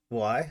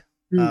 Why?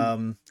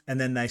 And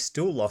then they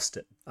still lost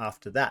it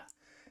after that.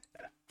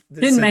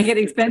 Didn't make it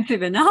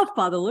expensive enough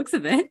by the looks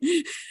of it.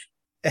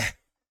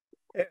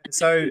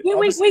 So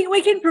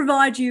we can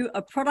provide you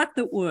a product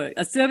that works,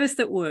 a service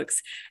that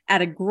works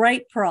at a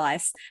great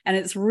price, and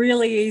it's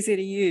really easy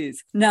to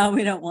use. No,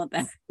 we don't want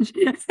that.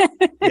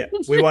 Yeah,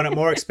 we want it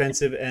more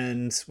expensive,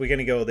 and we're going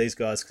to go with these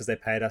guys because they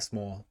paid us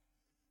more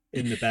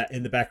in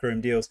the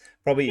backroom deals.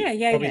 Probably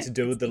to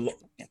do with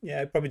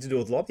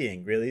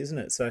lobbying, really, isn't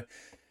it? So,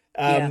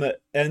 and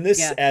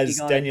this, as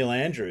Daniel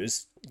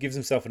Andrews gives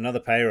himself another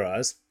pay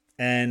rise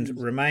and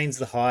remains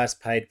the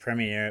highest paid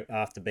premier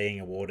after being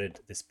awarded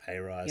this pay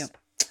rise. Yep.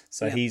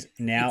 So he's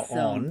now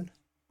on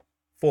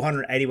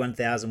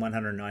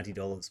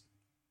 $481,190.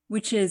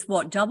 Which is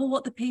what, double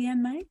what the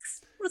PM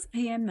makes? What does the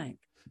PM make?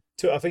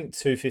 I think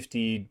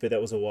 $250, but that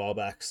was a while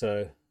back.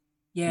 So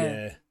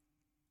yeah.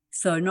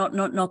 So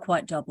not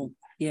quite double.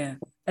 Yeah,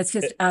 it's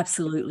just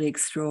absolutely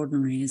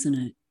extraordinary, isn't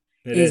it?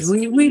 It is.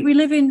 We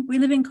live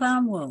in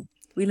clown world.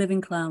 We live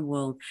in clown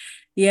world.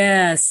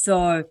 Yeah.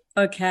 So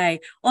okay,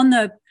 I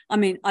know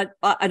we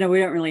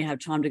don't really have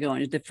time to go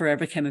into the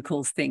forever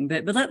chemicals thing,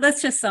 but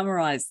let's just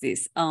summarize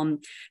this.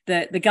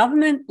 The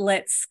government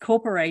lets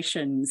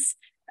corporations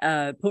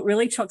put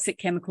really toxic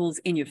chemicals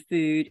in your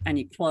food and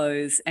your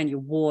clothes and your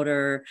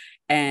water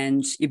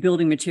and your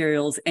building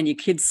materials and your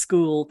kids'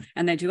 school,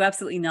 and they do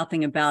absolutely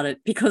nothing about it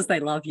because they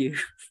love you.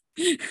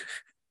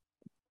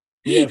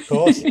 Yeah, of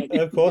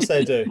course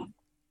they do.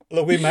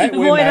 Look, we may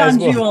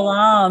undue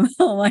alarm.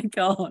 Oh my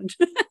God.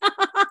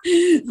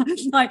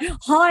 Like,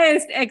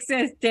 highest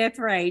excess death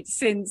rate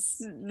since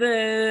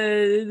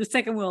the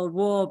Second World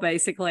War,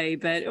 basically,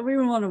 but we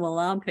want to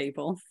alarm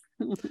people.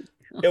 Yeah,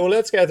 well,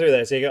 let's go through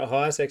that. So you got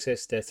highest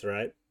excess death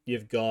rate.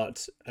 You've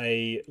got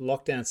a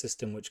lockdown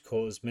system which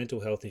caused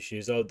mental health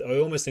issues. I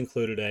almost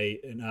included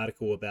an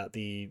article about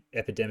the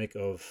epidemic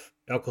of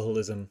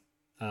alcoholism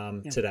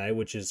today,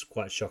 which is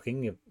quite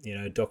shocking.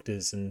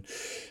 Doctors and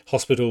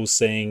hospitals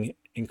seeing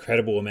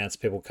incredible amounts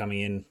of people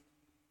coming in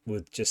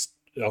with just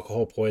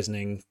alcohol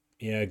poisoning.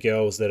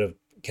 Girls that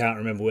can't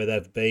remember where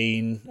they've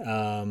been.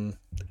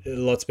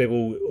 Lots of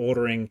people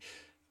ordering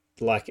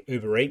like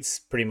Uber Eats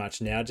pretty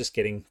much now, just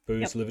getting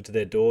booze delivered to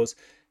their doors.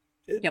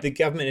 The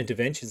government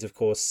interventions have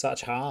caused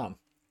such harm.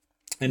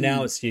 And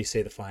now you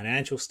see the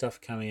financial stuff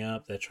coming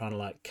up. They're trying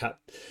to cut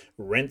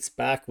rents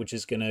back, which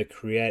is going to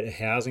create a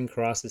housing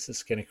crisis.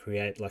 It's going to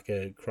create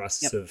a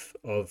crisis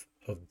of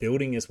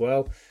building as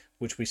well,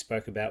 which we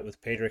spoke about with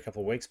Peter a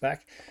couple of weeks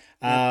back.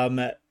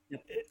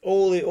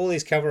 All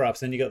these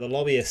cover-ups, and you got the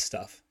lobbyist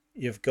stuff.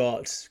 You've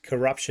got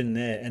corruption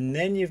there, and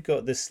then you've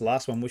got this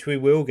last one, which we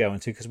will go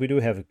into because we do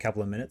have a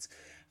couple of minutes.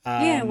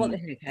 What the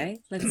heck, eh?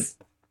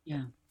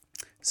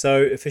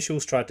 So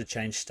officials tried to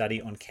change study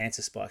on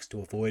cancer spikes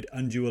to avoid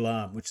undue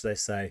alarm, which they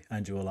say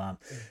undue alarm.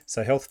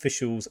 So health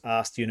officials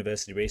asked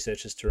university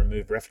researchers to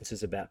remove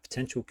references about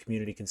potential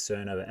community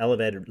concern over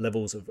elevated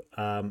levels of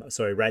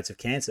rates of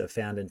cancer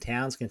found in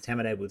towns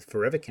contaminated with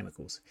forever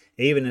chemicals,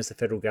 even as the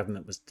federal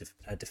government was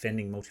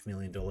defending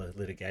multi-million-dollar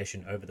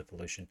litigation over the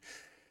pollution.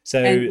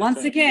 So, and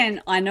once again,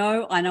 I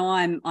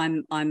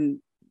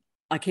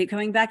keep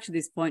coming back to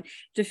this point,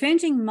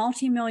 defending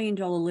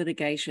multi-million-dollar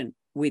litigation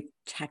with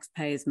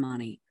taxpayers'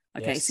 money.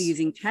 Okay, so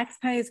using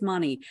taxpayers'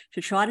 money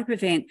to try to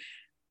prevent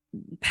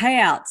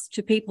payouts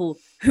to people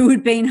who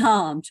had been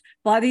harmed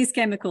by these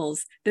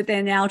chemicals that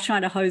they're now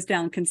trying to hose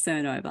down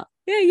concern over.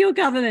 Yeah, your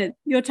government,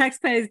 your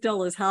taxpayers'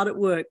 dollars hard at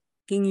work,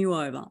 king you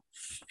over.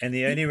 And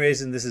the only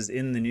reason this is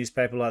in the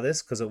newspaper like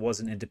this, because it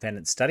was an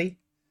independent study,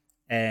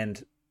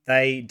 and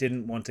they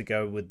didn't want to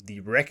go with the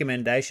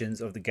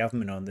recommendations of the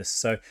government on this.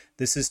 So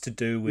this is to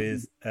do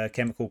with a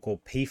chemical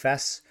called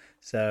PFAS.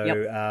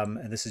 So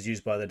and this is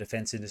used by the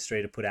defense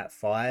industry to put out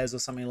fires or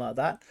something like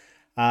that.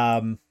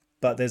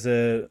 But there's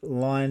a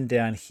line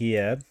down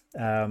here.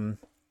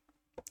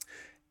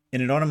 In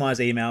anonymized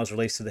emails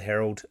released to the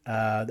Herald,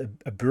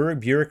 a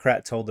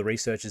bureaucrat told the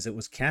researchers it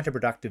was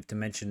counterproductive to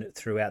mention it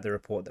throughout the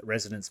report that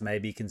residents may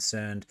be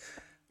concerned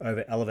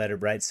over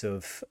elevated rates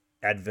of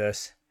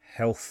adverse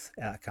health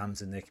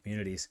outcomes in their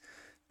communities.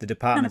 The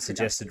department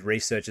suggested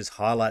researchers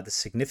highlight the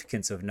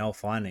significance of null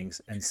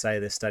findings and say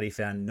their study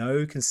found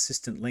no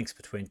consistent links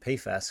between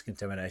PFAS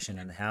contamination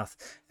and the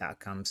health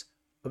outcomes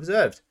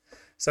observed.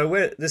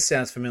 So this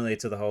sounds familiar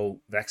to the whole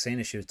vaccine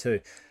issue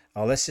too.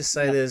 Oh, let's just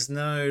say there's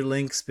no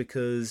links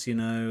because,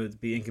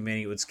 it'd be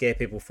inconvenient. It would scare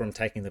people from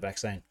taking the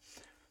vaccine.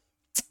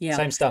 Yeah.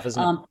 Same stuff,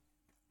 isn't it?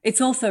 It's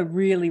also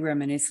really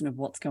reminiscent of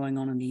what's going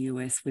on in the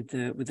US with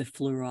the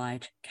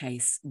fluoride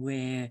case,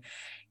 where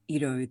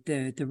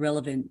the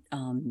relevant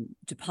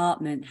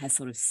department has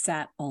sort of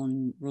sat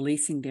on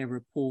releasing their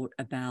report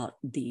about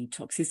the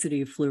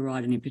toxicity of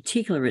fluoride, and in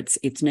particular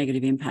its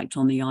negative impact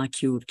on the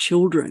IQ of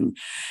children.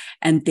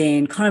 And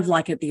then kind of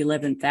like at the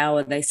 11th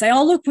hour, they say,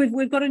 oh, look,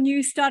 we've got a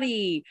new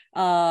study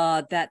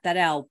that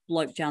our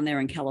bloke down there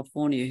in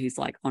California, who's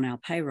like on our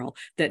payroll,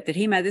 that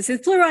he made that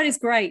says fluoride is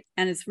great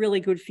and it's really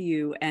good for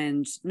you.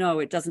 And no,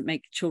 it doesn't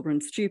make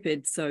children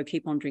stupid. So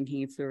keep on drinking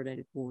your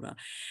fluoridated water.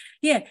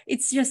 Yeah,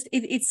 it's just,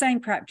 it's same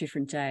crap,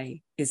 different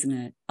day, isn't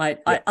it? I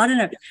don't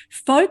know.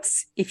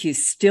 Folks, if you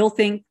still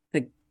think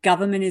the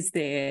government is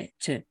there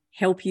to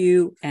help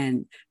you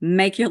and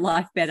make your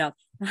life better,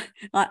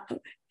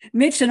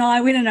 Mitch and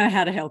I, we don't know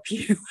how to help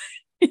you.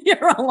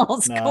 You're a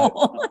lost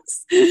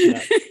cause.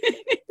 No.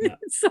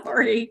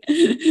 Sorry.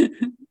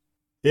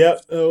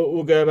 Yep,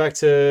 we'll go back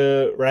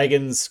to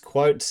Reagan's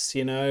quotes.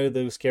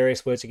 The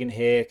scariest words you can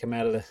hear come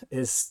out of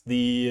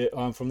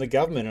I'm from the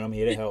government and I'm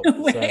here to help.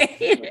 We're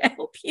here to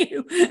help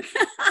you.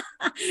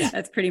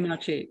 That's pretty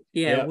much it.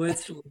 Yeah, yep.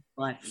 Words to live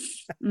by.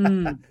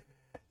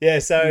 Yeah,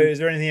 so is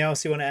there anything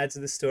else you want to add to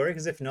the story?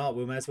 Because if not,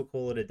 we may as well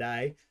call it a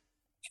day.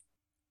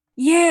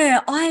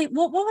 Yeah,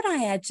 what would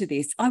I add to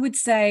this? I would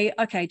say,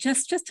 okay,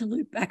 just to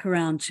loop back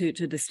around to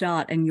the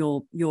start and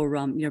your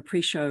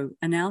pre-show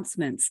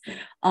announcements.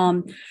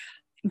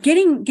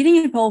 Getting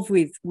involved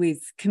with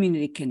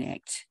Community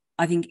Connect,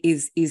 I think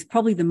is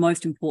probably the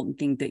most important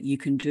thing that you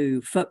can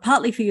do,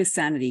 partly for your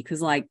sanity,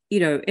 because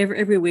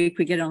every week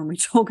we get on and we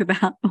talk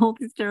about all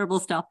this terrible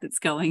stuff that's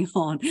going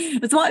on.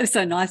 That's why it was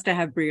so nice to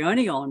have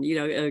Brioni on,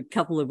 a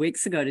couple of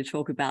weeks ago to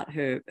talk about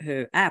her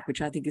app,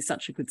 which I think is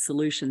such a good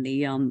solution,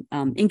 the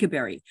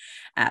Inkaberry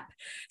app.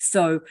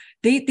 So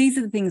these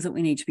are the things that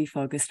we need to be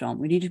focused on.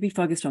 We need to be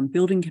focused on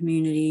building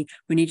community.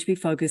 We need to be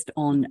focused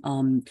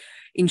on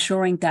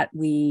ensuring that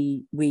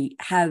we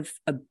have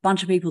a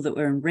bunch of people that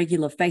we're in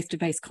regular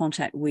face-to-face contact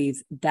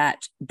with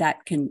that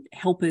can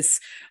help us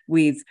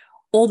with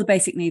all the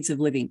basic needs of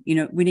living.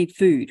 We need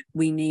food,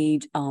 we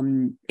need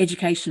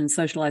education and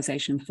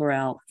socialization for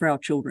our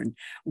children.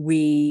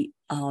 We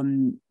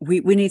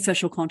need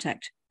social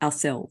contact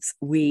ourselves.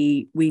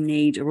 We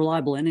need a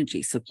reliable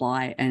energy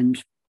supply,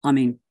 and I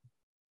mean,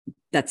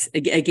 that's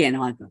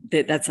again,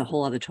 that's a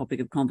whole other topic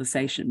of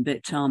conversation.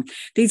 But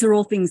these are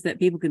all things that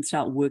people can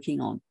start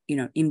working on,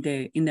 in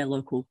their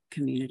local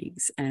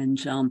communities. And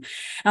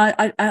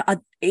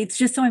it's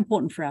just so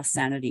important for our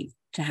sanity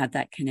to have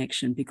that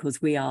connection,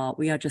 because we are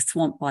just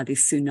swamped by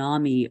this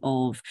tsunami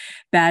of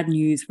bad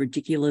news,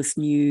 ridiculous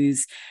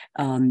news,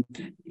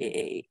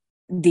 the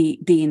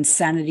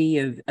insanity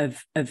of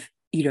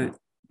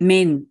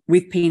men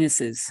with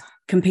penises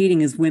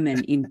competing as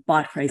women in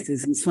bike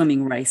races and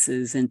swimming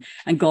races and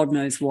God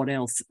knows what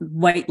else,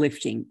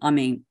 weightlifting. I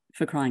mean,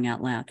 for crying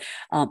out loud.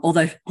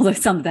 Although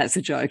some of that's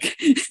a joke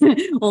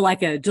or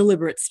like a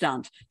deliberate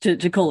stunt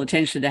to call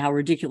attention to how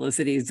ridiculous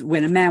it is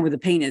when a man with a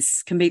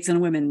penis competes in a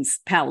women's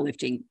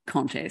powerlifting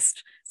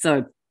contest.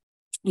 So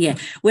yeah,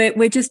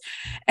 we're just,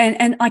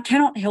 and I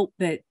cannot help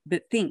but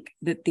think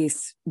that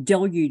this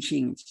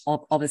deluging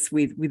of us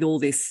with all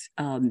this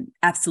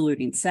absolute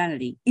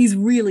insanity is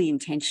really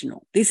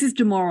intentional. This is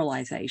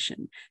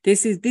demoralization.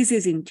 This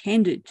is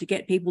intended to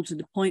get people to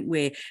the point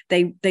where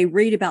they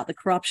read about the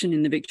corruption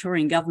in the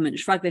Victorian government,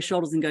 shrug their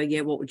shoulders and go,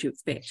 yeah, what would you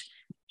expect?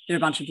 They're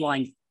a bunch of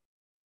lying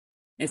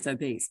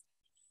SOBs.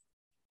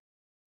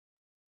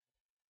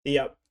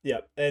 Yep.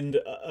 And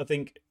I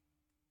think,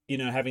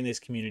 having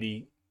this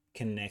community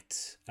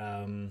connect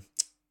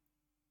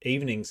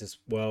evenings as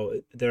well,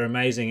 they're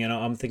amazing. And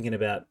I'm thinking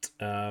about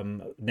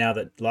now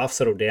that life's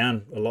settled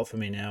down a lot for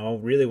me now, I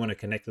really want to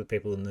connect with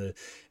people in the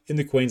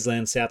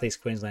Queensland,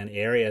 southeast Queensland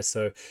area.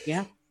 So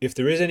yeah, if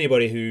there is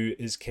anybody who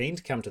is keen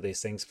to come to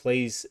these things,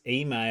 please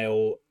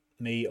email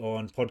me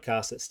on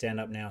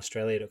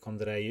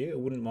podcast@standupnowaustralia.com.au. I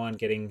wouldn't mind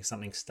getting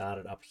something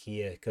started up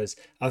here, because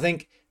I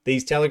think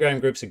these Telegram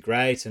groups are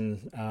great,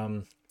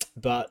 and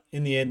but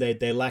in the end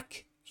they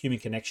lack human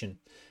connection.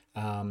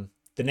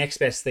 The next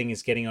best thing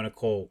is getting on a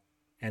call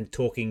and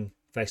talking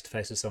face to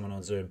face with someone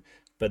on Zoom.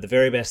 but the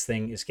very best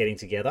thing is getting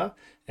together,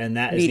 and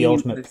that is the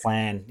ultimate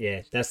plan.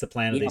 Yeah, that's the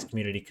plan of these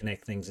Community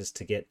Connect things, is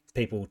to get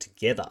people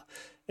together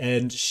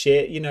and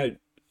share, you know,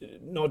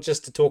 not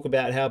just to talk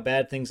about how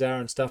bad things are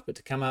and stuff, but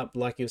to come up,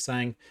 like you were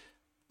saying,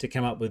 to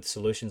come up with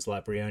solutions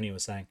like Brioni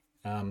was saying.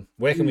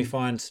 Where can we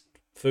find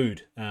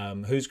food?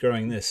 Who's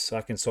growing this?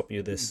 I can swap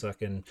you this. I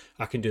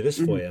can do this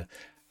for you.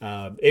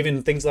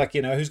 Even things like,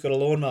 you know, who's got a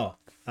lawnmower?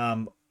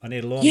 I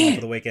need a lawnmower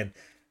for the weekend.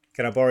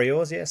 Can I borrow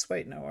yours? Yeah,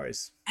 sweet, no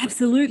worries.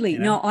 Absolutely. You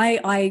know? No,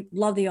 I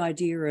love the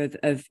idea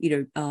of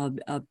you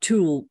know,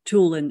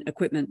 tool and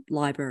equipment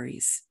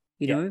libraries,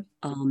 you know,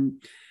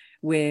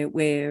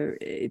 where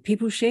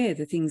people share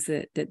the things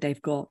that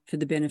they've got for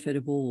the benefit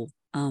of all.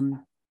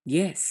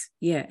 Yes,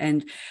 yeah,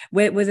 and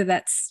whether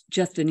that's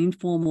just an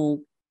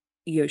informal,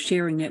 you know,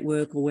 sharing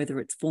network, or whether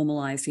it's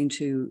formalized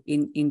into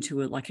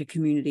like a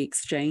community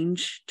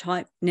exchange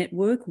type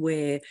network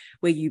where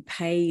you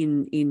pay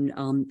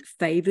in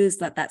favors.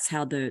 That's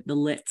how the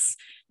Let's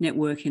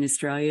network in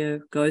Australia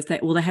goes. They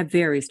have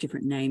various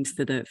different names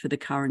for the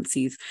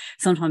currencies.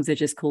 Sometimes they're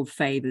just called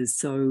favors.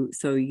 So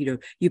you know,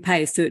 you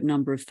pay a certain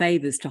number of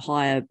favors to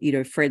hire, you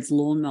know, Fred's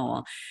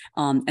lawnmower,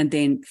 and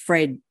then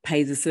Fred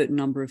pays a certain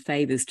number of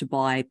favors to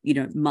buy, you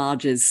know,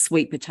 Marge's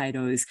sweet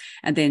potatoes,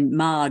 and then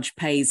Marge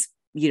pays,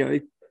 you know,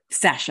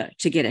 Sasha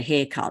to get a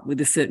haircut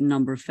with a certain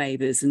number of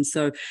favors. And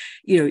so,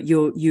 you know,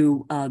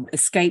 you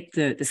escape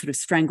the sort of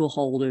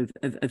stranglehold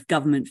of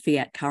government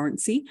fiat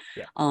currency,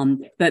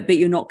 but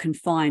you're not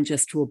confined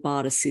just to a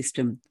barter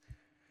system.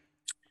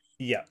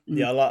 Yeah,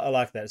 I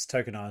like that. It's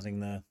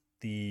tokenizing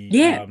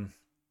the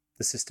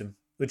system,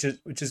 which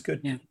is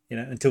good. Yeah. You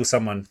know, until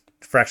someone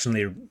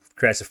fractionally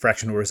creates a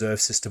fractional reserve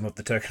system of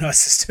the tokenized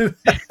system.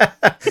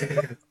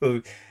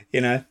 Well, you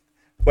know,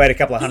 wait a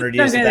couple of 100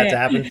 years for that to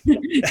happen.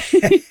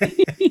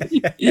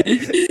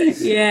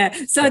 Yeah,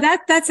 so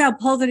that's our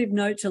positive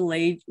note to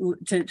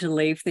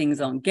leave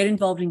things on. Get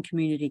involved in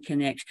Community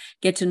Connect.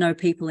 Get to know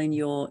people in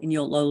your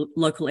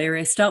local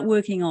area. Start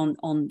working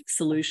on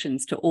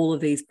solutions to all of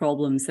these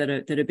problems that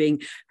are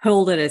being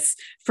hurled at us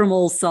from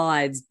all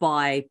sides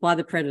by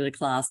the predator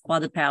class, by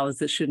the powers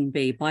that shouldn't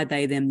be, by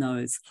they, them,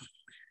 those.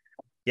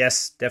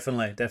 Yes,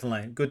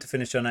 definitely. Good to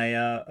finish on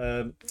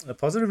a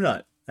positive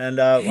note. And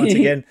once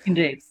again,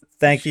 indeed,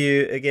 thank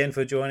you again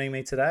for joining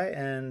me today,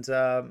 and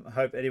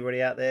hope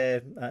everybody out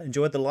there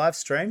enjoyed the live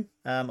stream.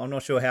 I'm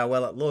not sure how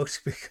well it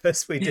looked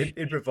because we did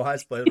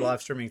improvise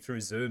live streaming through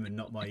Zoom and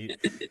not my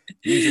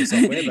usual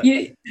software. But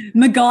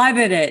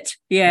MacGyvered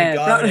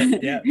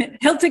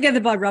it, held together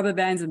by rubber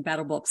bands and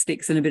battle box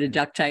sticks and a bit of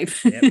duct tape.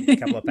 A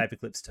couple of paper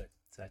clips too.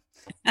 So.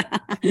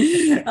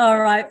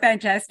 All right,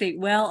 fantastic.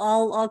 Well,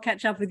 I'll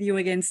catch up with you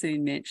again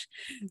soon, Mitch.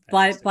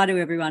 Bye to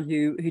everyone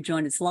who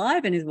joined us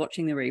live and is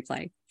watching the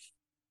replay.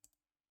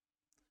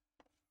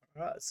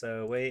 All right,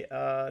 so we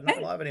are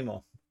not live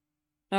anymore.